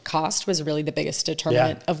that cost was really the biggest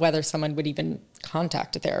determinant of whether someone would even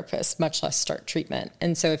contact a therapist, much less start treatment.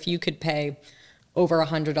 And so if you could pay over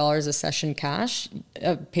 $100 a session cash,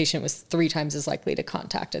 a patient was 3 times as likely to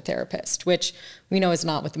contact a therapist, which we know is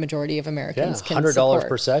not what the majority of Americans can support. $100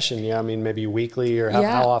 per session. Yeah, I mean, maybe weekly, or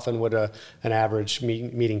how often would an average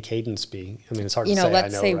meeting cadence be? I mean, it's hard to say.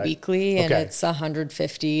 Let's say weekly, and it's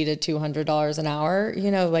 $150 to $200 an hour.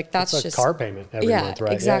 That's just a car payment every month,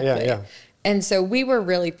 right? Exactly. Yeah. And so we were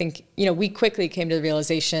really we quickly came to the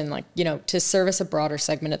realization, to service a broader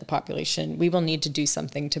segment of the population, we will need to do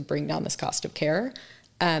something to bring down this cost of care.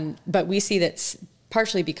 But we see that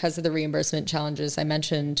partially because of the reimbursement challenges I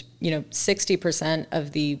mentioned, 60%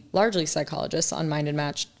 of the largely psychologists on Mind and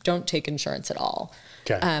Match don't take insurance at all.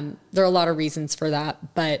 Okay. There are a lot of reasons for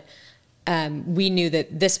that, but we knew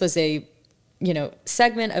that this was a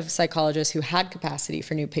segment of psychologists who had capacity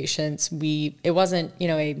for new patients. It wasn't,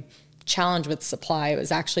 a challenge with supply. It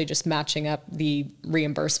was actually just matching up the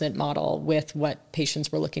reimbursement model with what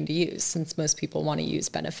patients were looking to use, since most people want to use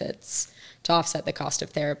benefits to offset the cost of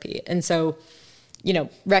therapy. And so,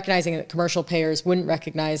 recognizing that commercial payers wouldn't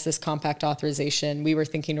recognize this compact authorization, we were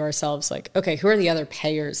thinking to ourselves, okay, who are the other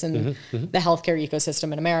payers in the healthcare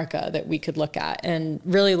ecosystem in America that we could look at? And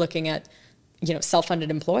really looking at, self-funded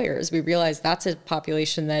employers, we realized that's a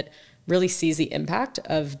population that really sees the impact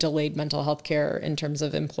of delayed mental health care in terms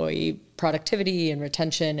of employee productivity and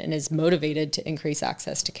retention, and is motivated to increase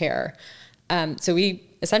access to care. So we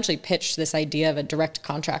essentially pitched this idea of a direct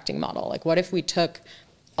contracting model. What if we took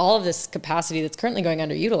all of this capacity that's currently going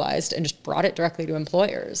underutilized and just brought it directly to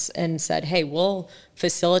employers and said, hey, we'll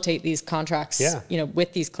facilitate these contracts,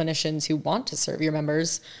 with these clinicians who want to serve your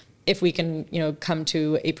members, if we can, come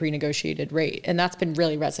to a pre-negotiated rate. And that's been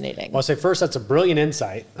really resonating. Well, I'll say first, that's a brilliant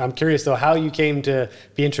insight. I'm curious, though, how you came to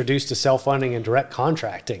be introduced to self-funding and direct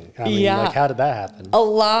contracting. I mean, how did that happen? A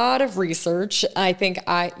lot of research. I think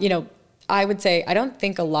I would say I don't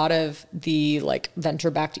think a lot of the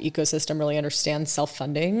venture-backed ecosystem really understands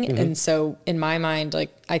self-funding. And so in my mind,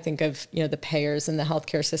 I think of, the payers in the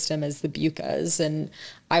healthcare system as the BUCAs. And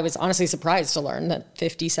I was honestly surprised to learn that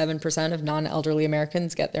 57% of non-elderly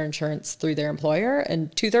Americans get their insurance through their employer, and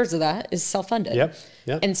 2/3 of that is self-funded. Yep.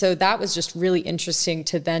 And so that was just really interesting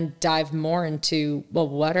to then dive more into, well,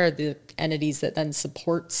 what are the entities that then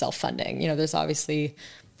support self-funding? There's obviously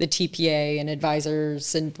the TPA and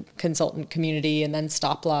advisors and consultant community, and then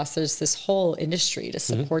stop loss. There's this whole industry to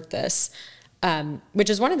support this, which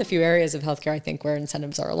is one of the few areas of healthcare, I think, where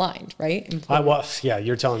incentives are aligned, right?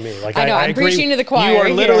 You're telling me. I know, I'm preaching to the choir. You are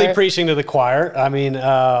literally preaching to the choir. I mean,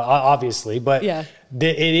 obviously, but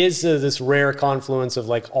it is this rare confluence of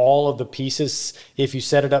all of the pieces, if you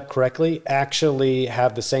set it up correctly, actually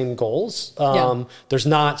have the same goals. There's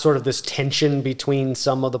not sort of this tension between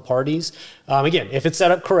some of the parties. Again, if it's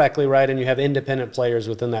set up correctly, right, and you have independent players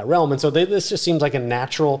within that realm. And so this just seems like a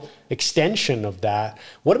natural extension of that.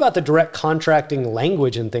 What about the direct contracting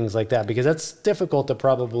language and things like that? Because that's difficult to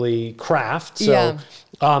probably craft. So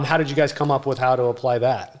how did you guys come up with how to apply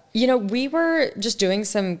that? We were just doing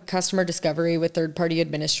some customer discovery with third-party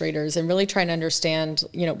administrators and really trying to understand,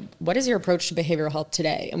 what is your approach to behavioral health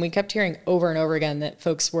today? And we kept hearing over and over again that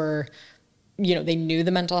folks were, they knew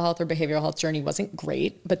the mental health or behavioral health journey wasn't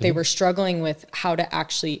great, but they were struggling with how to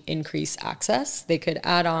actually increase access. They could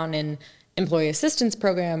add on an employee assistance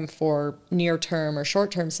program for near-term or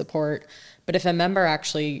short-term support, but if a member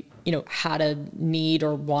actually, had a need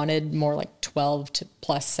or wanted more 12 to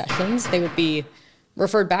plus sessions, they would be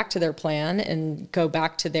referred back to their plan and go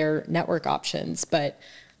back to their network options. But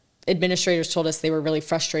administrators told us they were really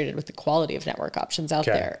frustrated with the quality of network options out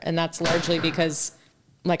there. And that's largely because,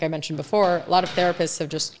 like I mentioned before, a lot of therapists have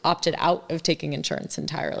just opted out of taking insurance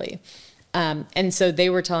entirely. And so they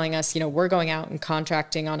were telling us, we're going out and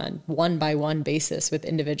contracting on a 1-by-1 basis with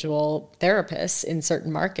individual therapists in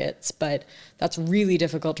certain markets, but that's really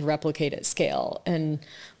difficult to replicate at scale. And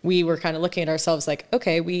we were kind of looking at ourselves like,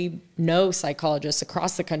 okay, we know psychologists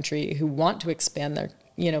across the country who want to expand their,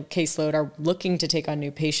 caseload, are looking to take on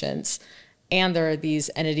new patients. And there are these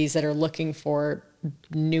entities that are looking for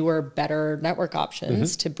newer, better network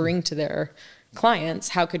options to bring to their clients.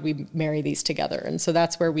 How could we marry these together? And so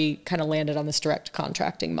that's where we kind of landed on this direct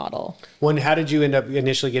contracting model. Well, how did you end up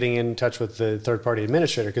initially getting in touch with the third-party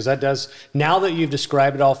administrator? Because that does, now that you've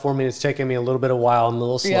described it all for me, it's taken me a little bit of while. I'm a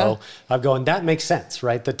little slow. Yeah. I'm going, that makes sense,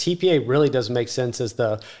 right? The TPA really does make sense as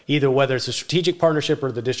either whether it's a strategic partnership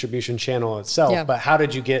or the distribution channel itself. Yeah. But how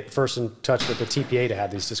did you get first in touch with the TPA to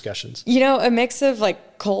have these discussions? A mix of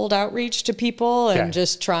cold outreach to people and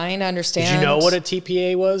just trying to understand. Did you know what a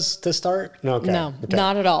TPA was to start? No,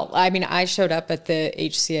 not at all. I mean, I showed up at the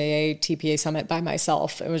HCAA TPA summit by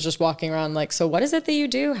myself. It was just walking around so what is it that you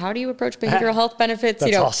do? How do you approach behavioral health benefits?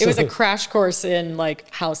 Awesome. It was a crash course in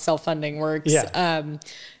how self-funding works. Yeah.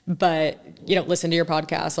 But, listen to your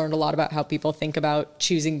podcast, learned a lot about how people think about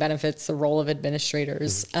choosing benefits, the role of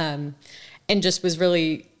administrators, and just was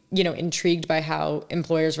really intrigued by how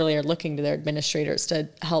employers really are looking to their administrators to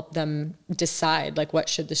help them decide, what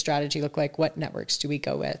should the strategy look like? What networks do we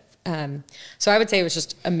go with? So I would say it was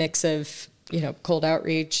just a mix of, cold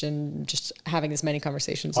outreach and just having as many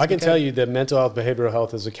conversations. I can tell you that mental health, behavioral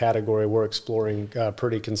health is a category we're exploring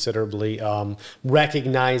pretty considerably,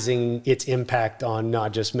 recognizing its impact on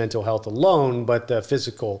not just mental health alone, but the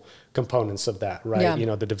physical components of that, right?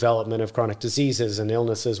 Yeah. The development of chronic diseases and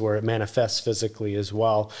illnesses where it manifests physically as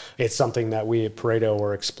well. It's something that we at Pareto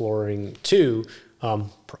are exploring too.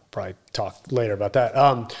 Probably talk later about that.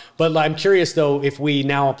 But I'm curious though, if we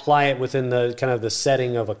now apply it within the kind of the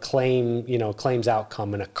setting of a claim, claims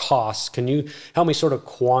outcome and a cost, can you help me sort of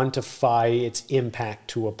quantify its impact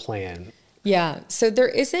to a plan? Yeah. So there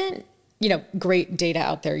isn't, great data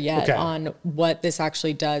out there yet on what this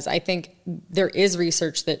actually does. I think there is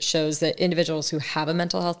research that shows that individuals who have a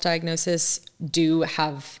mental health diagnosis do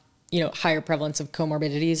have, higher prevalence of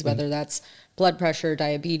comorbidities, whether that's blood pressure,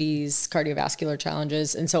 diabetes, cardiovascular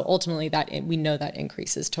challenges. And so ultimately we know that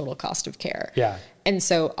increases total cost of care. Yeah. And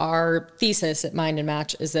so our thesis at Mind and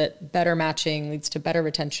Match is that better matching leads to better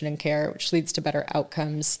retention and care, which leads to better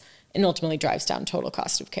outcomes and ultimately drives down total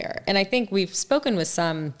cost of care. And I think we've spoken with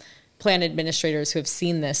some plan administrators who have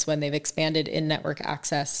seen this when they've expanded in-network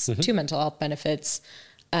access to mental health benefits,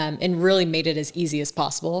 and really made it as easy as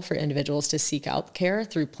possible for individuals to seek out care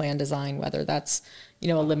through plan design, whether that's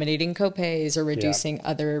eliminating copays or reducing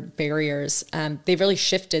other barriers. They've really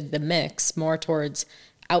shifted the mix more towards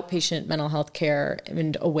outpatient mental health care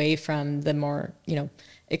and away from the more,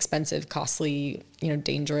 expensive, costly,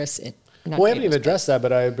 dangerous. We haven't even addressed that,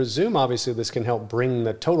 but I presume obviously this can help bring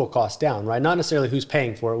the total cost down, right? Not necessarily who's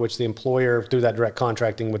paying for it, which the employer through that direct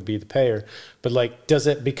contracting would be the payer, but does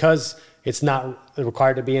it, because it's not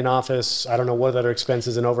required to be in office, I don't know what other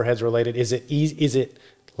expenses and overheads related, is it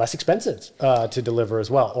less expensive to deliver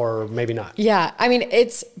as well, or maybe not? Yeah, I mean,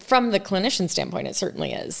 it's from the clinician standpoint, it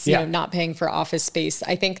certainly is. Not paying for office space.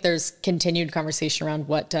 I think there's continued conversation around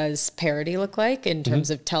what does parity look like in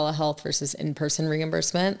terms of telehealth versus in-person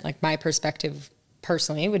reimbursement. My perspective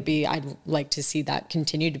personally would be, I'd like to see that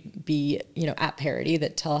continue to be, at parity,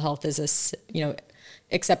 that telehealth is a,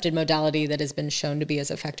 accepted modality that has been shown to be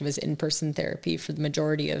as effective as in-person therapy for the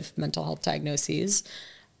majority of mental health diagnoses.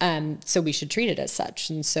 So we should treat it as such.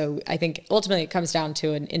 And so I think ultimately it comes down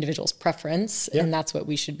to an individual's preference, and that's what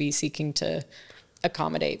we should be seeking to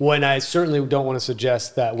accommodate. Well, and I certainly don't want to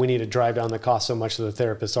suggest that we need to drive down the cost so much that the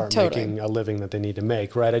therapists aren't making a living that they need to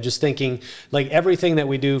make, right? I'm just thinking everything that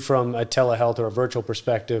we do from a telehealth or a virtual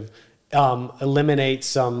perspective eliminate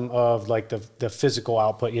some of the physical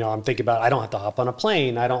output. I'm thinking about, I don't have to hop on a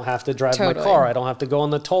plane. I don't have to drive my car. I don't have to go on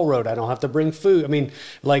the toll road. I don't have to bring food. I mean,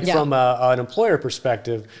 from an employer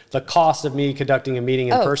perspective, the cost of me conducting a meeting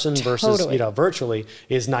in person versus, virtually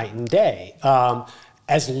is night and day.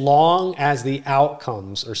 As long as the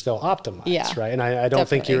outcomes are still optimized, right? And I don't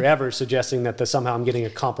think you're ever suggesting that somehow I'm getting a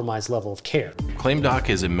compromised level of care. ClaimDoc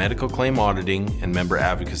is a medical claim auditing and member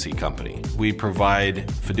advocacy company. We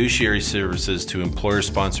provide fiduciary services to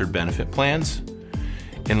employer-sponsored benefit plans,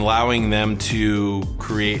 and allowing them to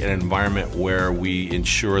create an environment where we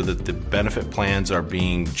ensure that the benefit plans are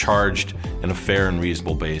being charged in a fair and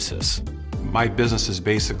reasonable basis. My business is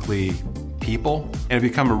basically people, and it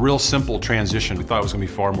become a real simple transition. We thought it was going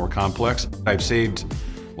to be far more complex. I've saved,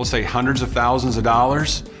 we'll say, hundreds of thousands of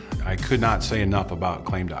dollars. I could not say enough about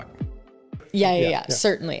ClaimDoc. Yeah,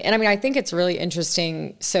 certainly. And I mean, I think it's really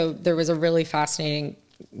interesting. So there was a really fascinating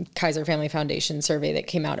Kaiser Family Foundation survey that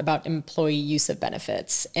came out about employee use of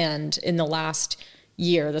benefits. And in the last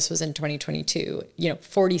year, this was in 2022,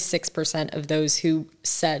 46% of those who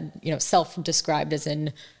said, self-described as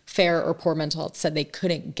in fair or poor mental health said they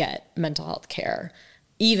couldn't get mental health care,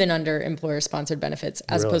 even under employer-sponsored benefits,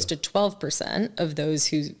 as opposed to 12% of those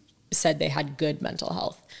who said they had good mental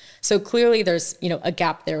health. So clearly there's, a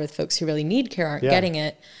gap there with folks who really need care aren't getting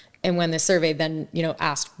it. And when the survey then,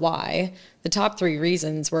 asked why, the top 3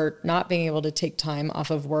 reasons were not being able to take time off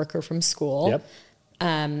of work or from school,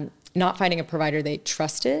 not finding a provider they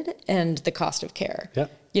trusted, and the cost of care.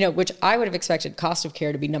 Which I would have expected cost of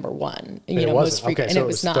care to be number 1, most frequent, and it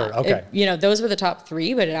was not. Okay. Those were the top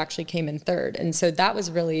 3, but it actually came in 3rd. And so that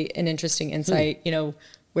was really an interesting insight,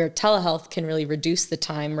 where telehealth can really reduce the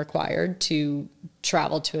time required to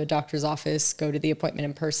travel to a doctor's office, go to the appointment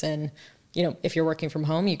in person. If you're working from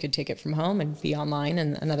home, you could take it from home and be online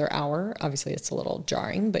in another hour. Obviously, it's a little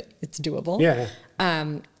jarring, but it's doable.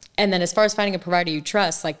 And then as far as finding a provider you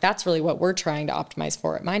trust, like that's really what we're trying to optimize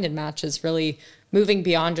for at Mind and Match, is really moving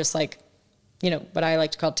beyond just like, what I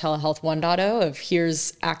like to call telehealth 1.0 of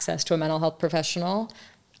here's access to a mental health professional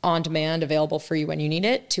on demand, available for you when you need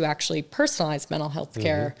it, to actually personalized mental health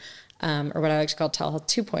care, or what I like to call telehealth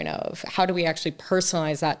 2.0 of how do we actually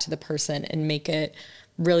personalize that to the person and make it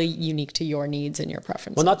really unique to your needs and your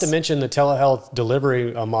preferences. Well, not to mention the telehealth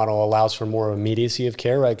delivery model allows for more immediacy of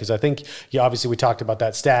care, right? Because I think, obviously we talked about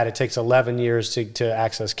that stat. It takes 11 years to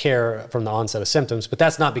access care from the onset of symptoms, but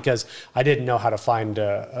that's not because I didn't know how to find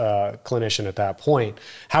a clinician at that point.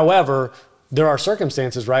 However, there are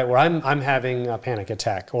circumstances, right, where I'm having a panic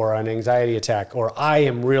attack or an anxiety attack, or I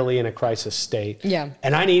am really in a crisis state. And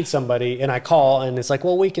I need somebody, and I call, and it's like,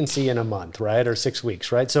 well, we can see in a month, right, or 6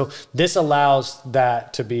 weeks, right? So this allows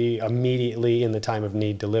that to be immediately in the time of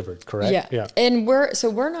need delivered, correct? Yeah. And we're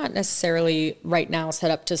not necessarily right now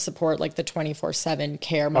set up to support like the 24/7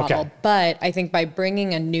 care model, but I think by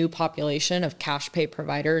bringing a new population of cash pay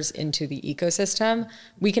providers into the ecosystem,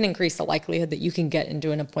 we can increase the likelihood that you can get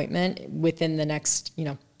into an appointment within the next,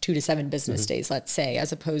 2 to 7 business days, let's say,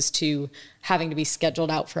 as opposed to having to be scheduled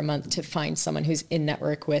out for a month to find someone who's in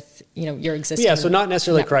network with, your existing. Yeah, so not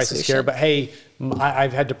necessarily crisis care, but hey,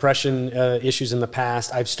 I've had depression issues in the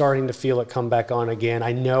past. I'm starting to feel it come back on again.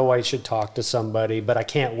 I know I should talk to somebody, but I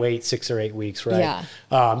can't wait 6 or 8 weeks, right?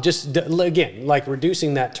 Just again, like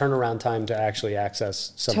reducing that turnaround time to actually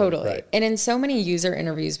access somebody. Totally. Right. And in so many user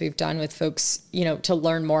interviews we've done with folks, to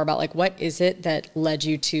learn more about like, what is it that led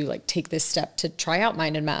you to like take this step to try out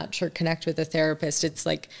Mind and Match or connect with a therapist? It's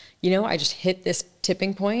like, I just hit this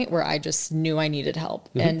tipping point where I just knew I needed help.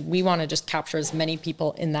 And we want to just capture as many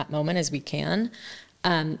people in that moment as we can.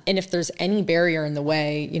 And if there's any barrier in the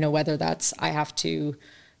way, whether that's I have to,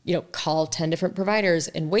 call 10 different providers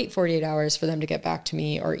and wait 48 hours for them to get back to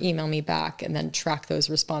me, or email me back and then track those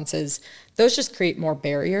responses, those just create more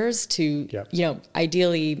barriers to,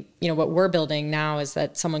 ideally, what we're building now is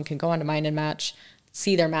that someone can go onto Mind and Match,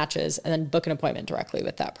 see their matches, and then book an appointment directly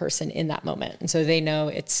with that person in that moment. And so they know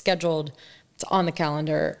it's scheduled, it's on the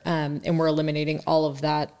calendar, and we're eliminating all of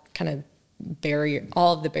that kind of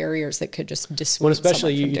all of the barriers that could just dissuade. Well,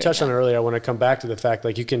 especially you touched on it earlier. I want to come back to the fact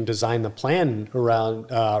like you can design the plan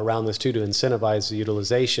around this too to incentivize the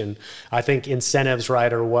utilization. I think incentives,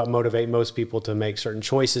 right, are what motivate most people to make certain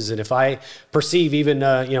choices. And if I perceive even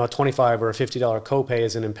a $25 or a $50 copay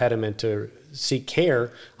as an impediment to seek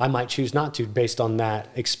care, I might choose not to based on that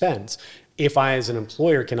expense. If I, as an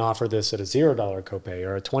employer, can offer this at a $0 copay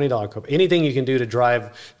or a $20 copay, anything you can do to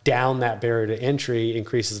drive down that barrier to entry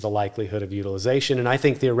increases the likelihood of utilization. And I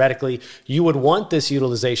think theoretically, you would want this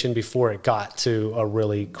utilization before it got to a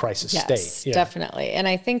really crisis state. Yes, definitely. And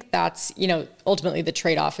I think that's, ultimately the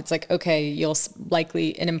trade-off. It's like, okay, you'll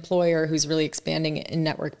likely, an employer who's really expanding in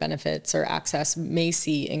network benefits or access may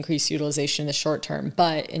see increased utilization in the short term,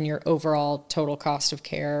 but in your overall total cost of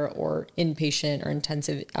care or inpatient or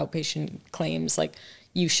intensive outpatient claims, like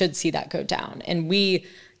you should see that go down. And we,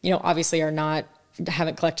 obviously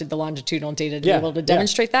haven't collected the longitudinal data to be able to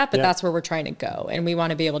demonstrate that, but that's where we're trying to go. And we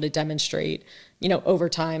want to be able to demonstrate, over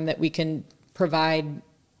time that we can provide,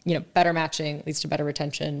 better matching leads to better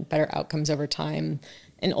retention, better outcomes over time,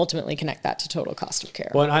 and ultimately connect that to total cost of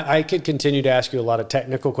care. Well, and I could continue to ask you a lot of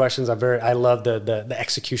technical questions. I love the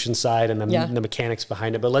execution side and the mechanics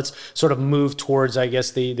behind it, but let's sort of move towards, I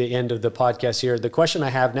guess, the end of the podcast here. The question I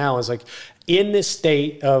have now is like, in this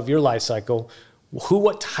state of your life cycle,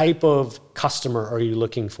 what type of customer are you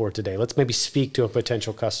looking for today? Let's maybe speak to a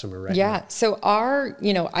potential customer right now. So our,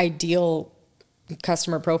 ideal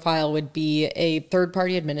customer profile would be a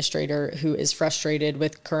third-party administrator who is frustrated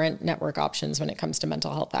with current network options when it comes to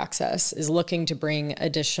mental health access, is looking to bring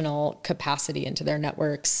additional capacity into their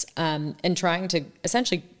networks, and trying to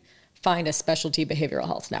essentially find a specialty behavioral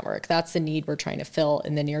health network. That's the need we're trying to fill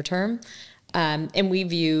in the near term. And we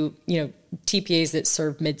view, TPAs that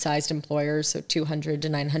serve mid-sized employers, so 200 to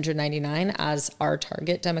 999, as our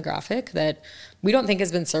target demographic that we don't think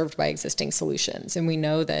has been served by existing solutions. And we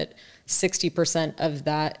know that 60% of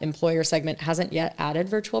that employer segment hasn't yet added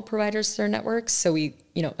virtual providers to their networks. So we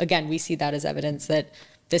see that as evidence that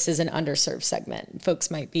this is an underserved segment. Folks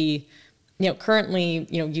might be, currently,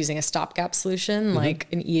 using a stopgap solution like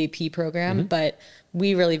an EAP program, but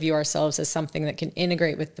we really view ourselves as something that can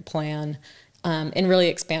integrate with the plan and really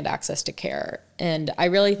expand access to care. And I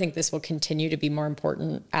really think this will continue to be more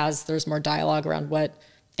important as there's more dialogue around what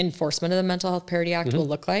enforcement of the Mental Health Parity Act will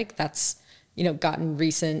look like. That's, gotten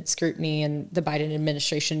recent scrutiny, and the Biden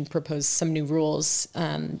administration proposed some new rules,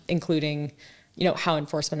 including, how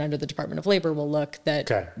enforcement under the Department of Labor will look that,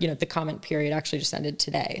 the comment period actually just ended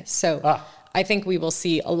today. So I think we will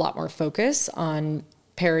see a lot more focus on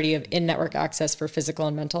parity of in-network access for physical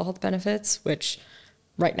and mental health benefits, which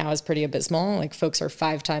right now is pretty abysmal. Like, folks are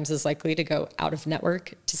 5 times as likely to go out of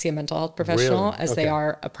network to see a mental health professional as they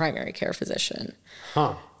are a primary care physician.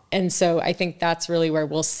 And so I think that's really where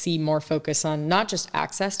we'll see more focus on not just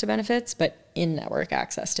access to benefits, but in-network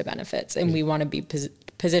access to benefits. And we want to be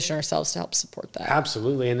position ourselves to help support that.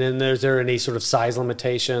 Absolutely. And then is there any sort of size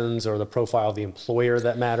limitations or the profile of the employer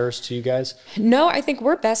that matters to you guys? No, I think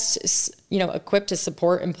we're best, equipped to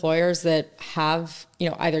support employers that have,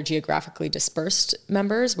 either geographically dispersed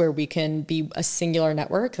members where we can be a singular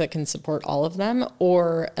network that can support all of them,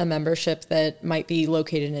 or a membership that might be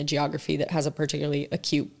located in a geography that has a particularly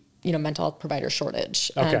acute, mental health provider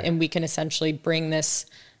shortage. And we can essentially bring this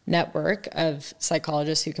network of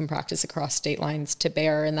psychologists who can practice across state lines to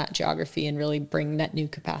bear in that geography and really bring net new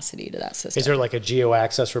capacity to that system. Is there like a geo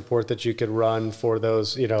access report that you could run for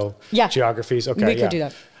those, geographies? Okay, we could do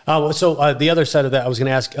that. So the other side of that, I was going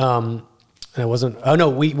to ask,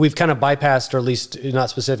 we've kind of bypassed, or at least not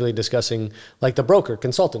specifically discussing like the broker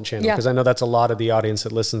consultant channel, because I know that's a lot of the audience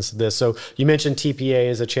that listens to this. So you mentioned TPA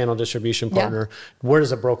as a channel distribution partner. Where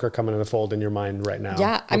does a broker come into the fold in your mind right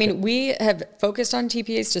now? I mean, we have focused on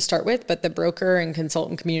TPAs to start with, but the broker and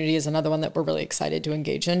consultant community is another one that we're really excited to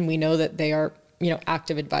engage in. We know that they are,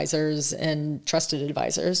 active advisors and trusted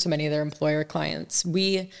advisors to many of their employer clients.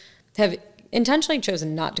 We have intentionally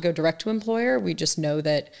chosen not to go direct to employer. We just know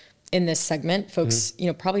that in this segment, folks,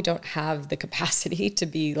 probably don't have the capacity to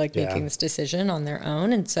be making this decision on their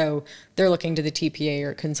own. And so they're looking to the TPA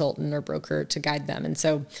or consultant or broker to guide them. And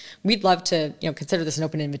so we'd love to, consider this an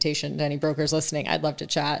open invitation to any brokers listening. I'd love to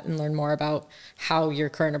chat and learn more about how your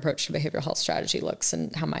current approach to behavioral health strategy looks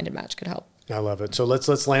and how Mind and Match could help. I love it. So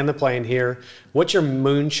let's land the plane here. What's your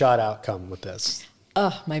moonshot outcome with this?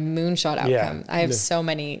 Oh, my moonshot outcome. I have so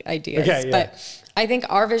many ideas, but I think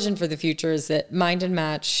our vision for the future is that Mind and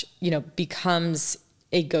Match, becomes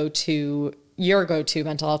your go-to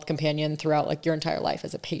mental health companion throughout your entire life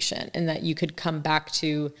as a patient, and that you could come back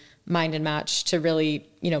to Mind and Match to really,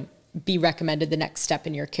 be recommended the next step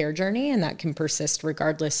in your care journey, and that can persist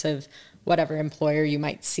regardless of whatever employer you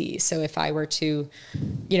might see. So if I were to,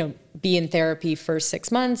 be in therapy for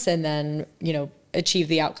 6 months and then, achieve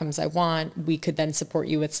the outcomes I want, we could then support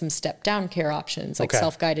you with some step down care options like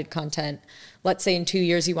self-guided content. Let's say in 2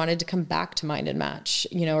 years you wanted to come back to Mind and Match,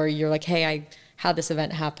 or you're like, hey, I had this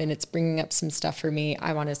event happen. It's bringing up some stuff for me.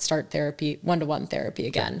 I want to start therapy, one-to-one therapy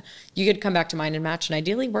again. You could come back to Mind and Match and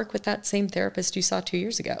ideally work with that same therapist you saw 2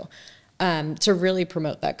 years ago to really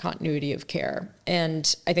promote that continuity of care.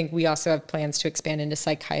 And I think we also have plans to expand into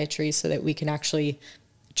psychiatry so that we can actually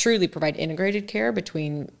truly provide integrated care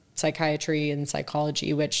between psychiatry and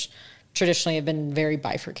psychology, which traditionally have been very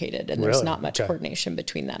bifurcated, and there's not much coordination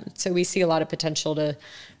between them. So we see a lot of potential to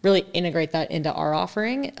really integrate that into our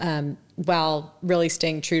offering, while really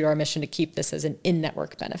staying true to our mission to keep this as an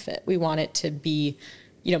in-network benefit. We want it to be,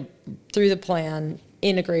 through the plan,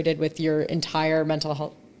 integrated with your entire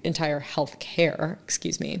health care,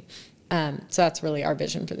 so that's really our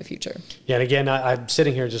vision for the future. Yeah, and again, I'm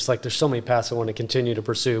sitting here just there's so many paths I want to continue to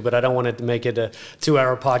pursue, but I don't want it to make it a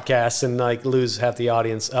 2-hour podcast and lose half the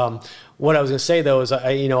audience. What I was going to say though is,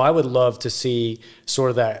 I would love to see sort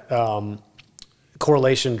of that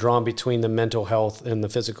correlation drawn between the mental health and the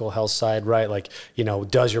physical health side, right?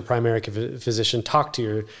 Does your primary physician talk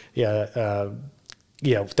to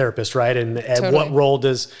your therapist, right? And Totally. what role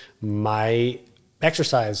does my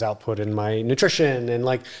exercise output and my nutrition and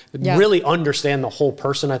like really understand the whole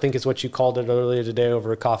person, I think is what you called it earlier today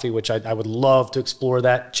over coffee, which I would love to explore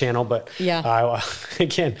that channel. But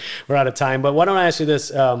again, we're out of time. But why don't I ask you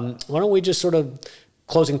this? Why don't we just sort of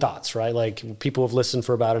closing thoughts, right? Like people have listened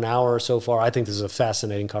for about an hour so far. I think this is a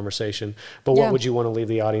fascinating conversation. But what would you want to leave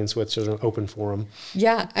the audience with, sort of open forum?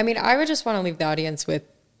 Yeah, I mean, I would just want to leave the audience with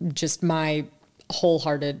just my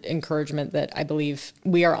wholehearted encouragement that I believe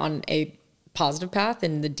we are on a positive path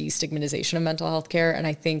in the destigmatization of mental health care. And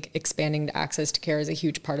I think expanding the access to care is a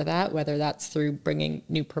huge part of that, whether that's through bringing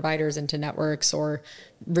new providers into networks or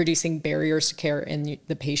reducing barriers to care in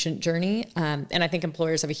the patient journey. And I think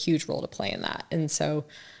employers have a huge role to play in that. And so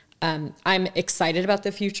I'm excited about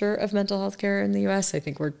the future of mental health care in the US. I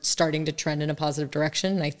think we're starting to trend in a positive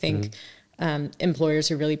direction. And I think employers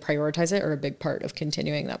who really prioritize it are a big part of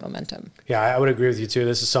continuing that momentum. Yeah, I would agree with you too.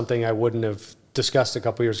 This is something I wouldn't have discussed a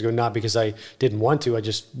couple of years ago, not because I didn't want to, I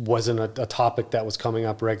just wasn't a topic that was coming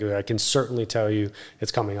up regularly. I can certainly tell you it's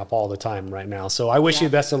coming up all the time right now. So I wish you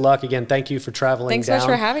the best of luck. Again, thank you for traveling down. Thanks so much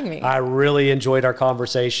for having me. I really enjoyed our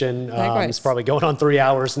conversation. It's probably going on 3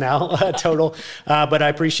 hours now total, but I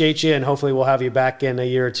appreciate you, and hopefully we'll have you back in a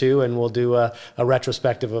year or two and we'll do a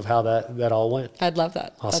retrospective of how that all went. I'd love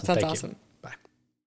that. Awesome. That sounds awesome.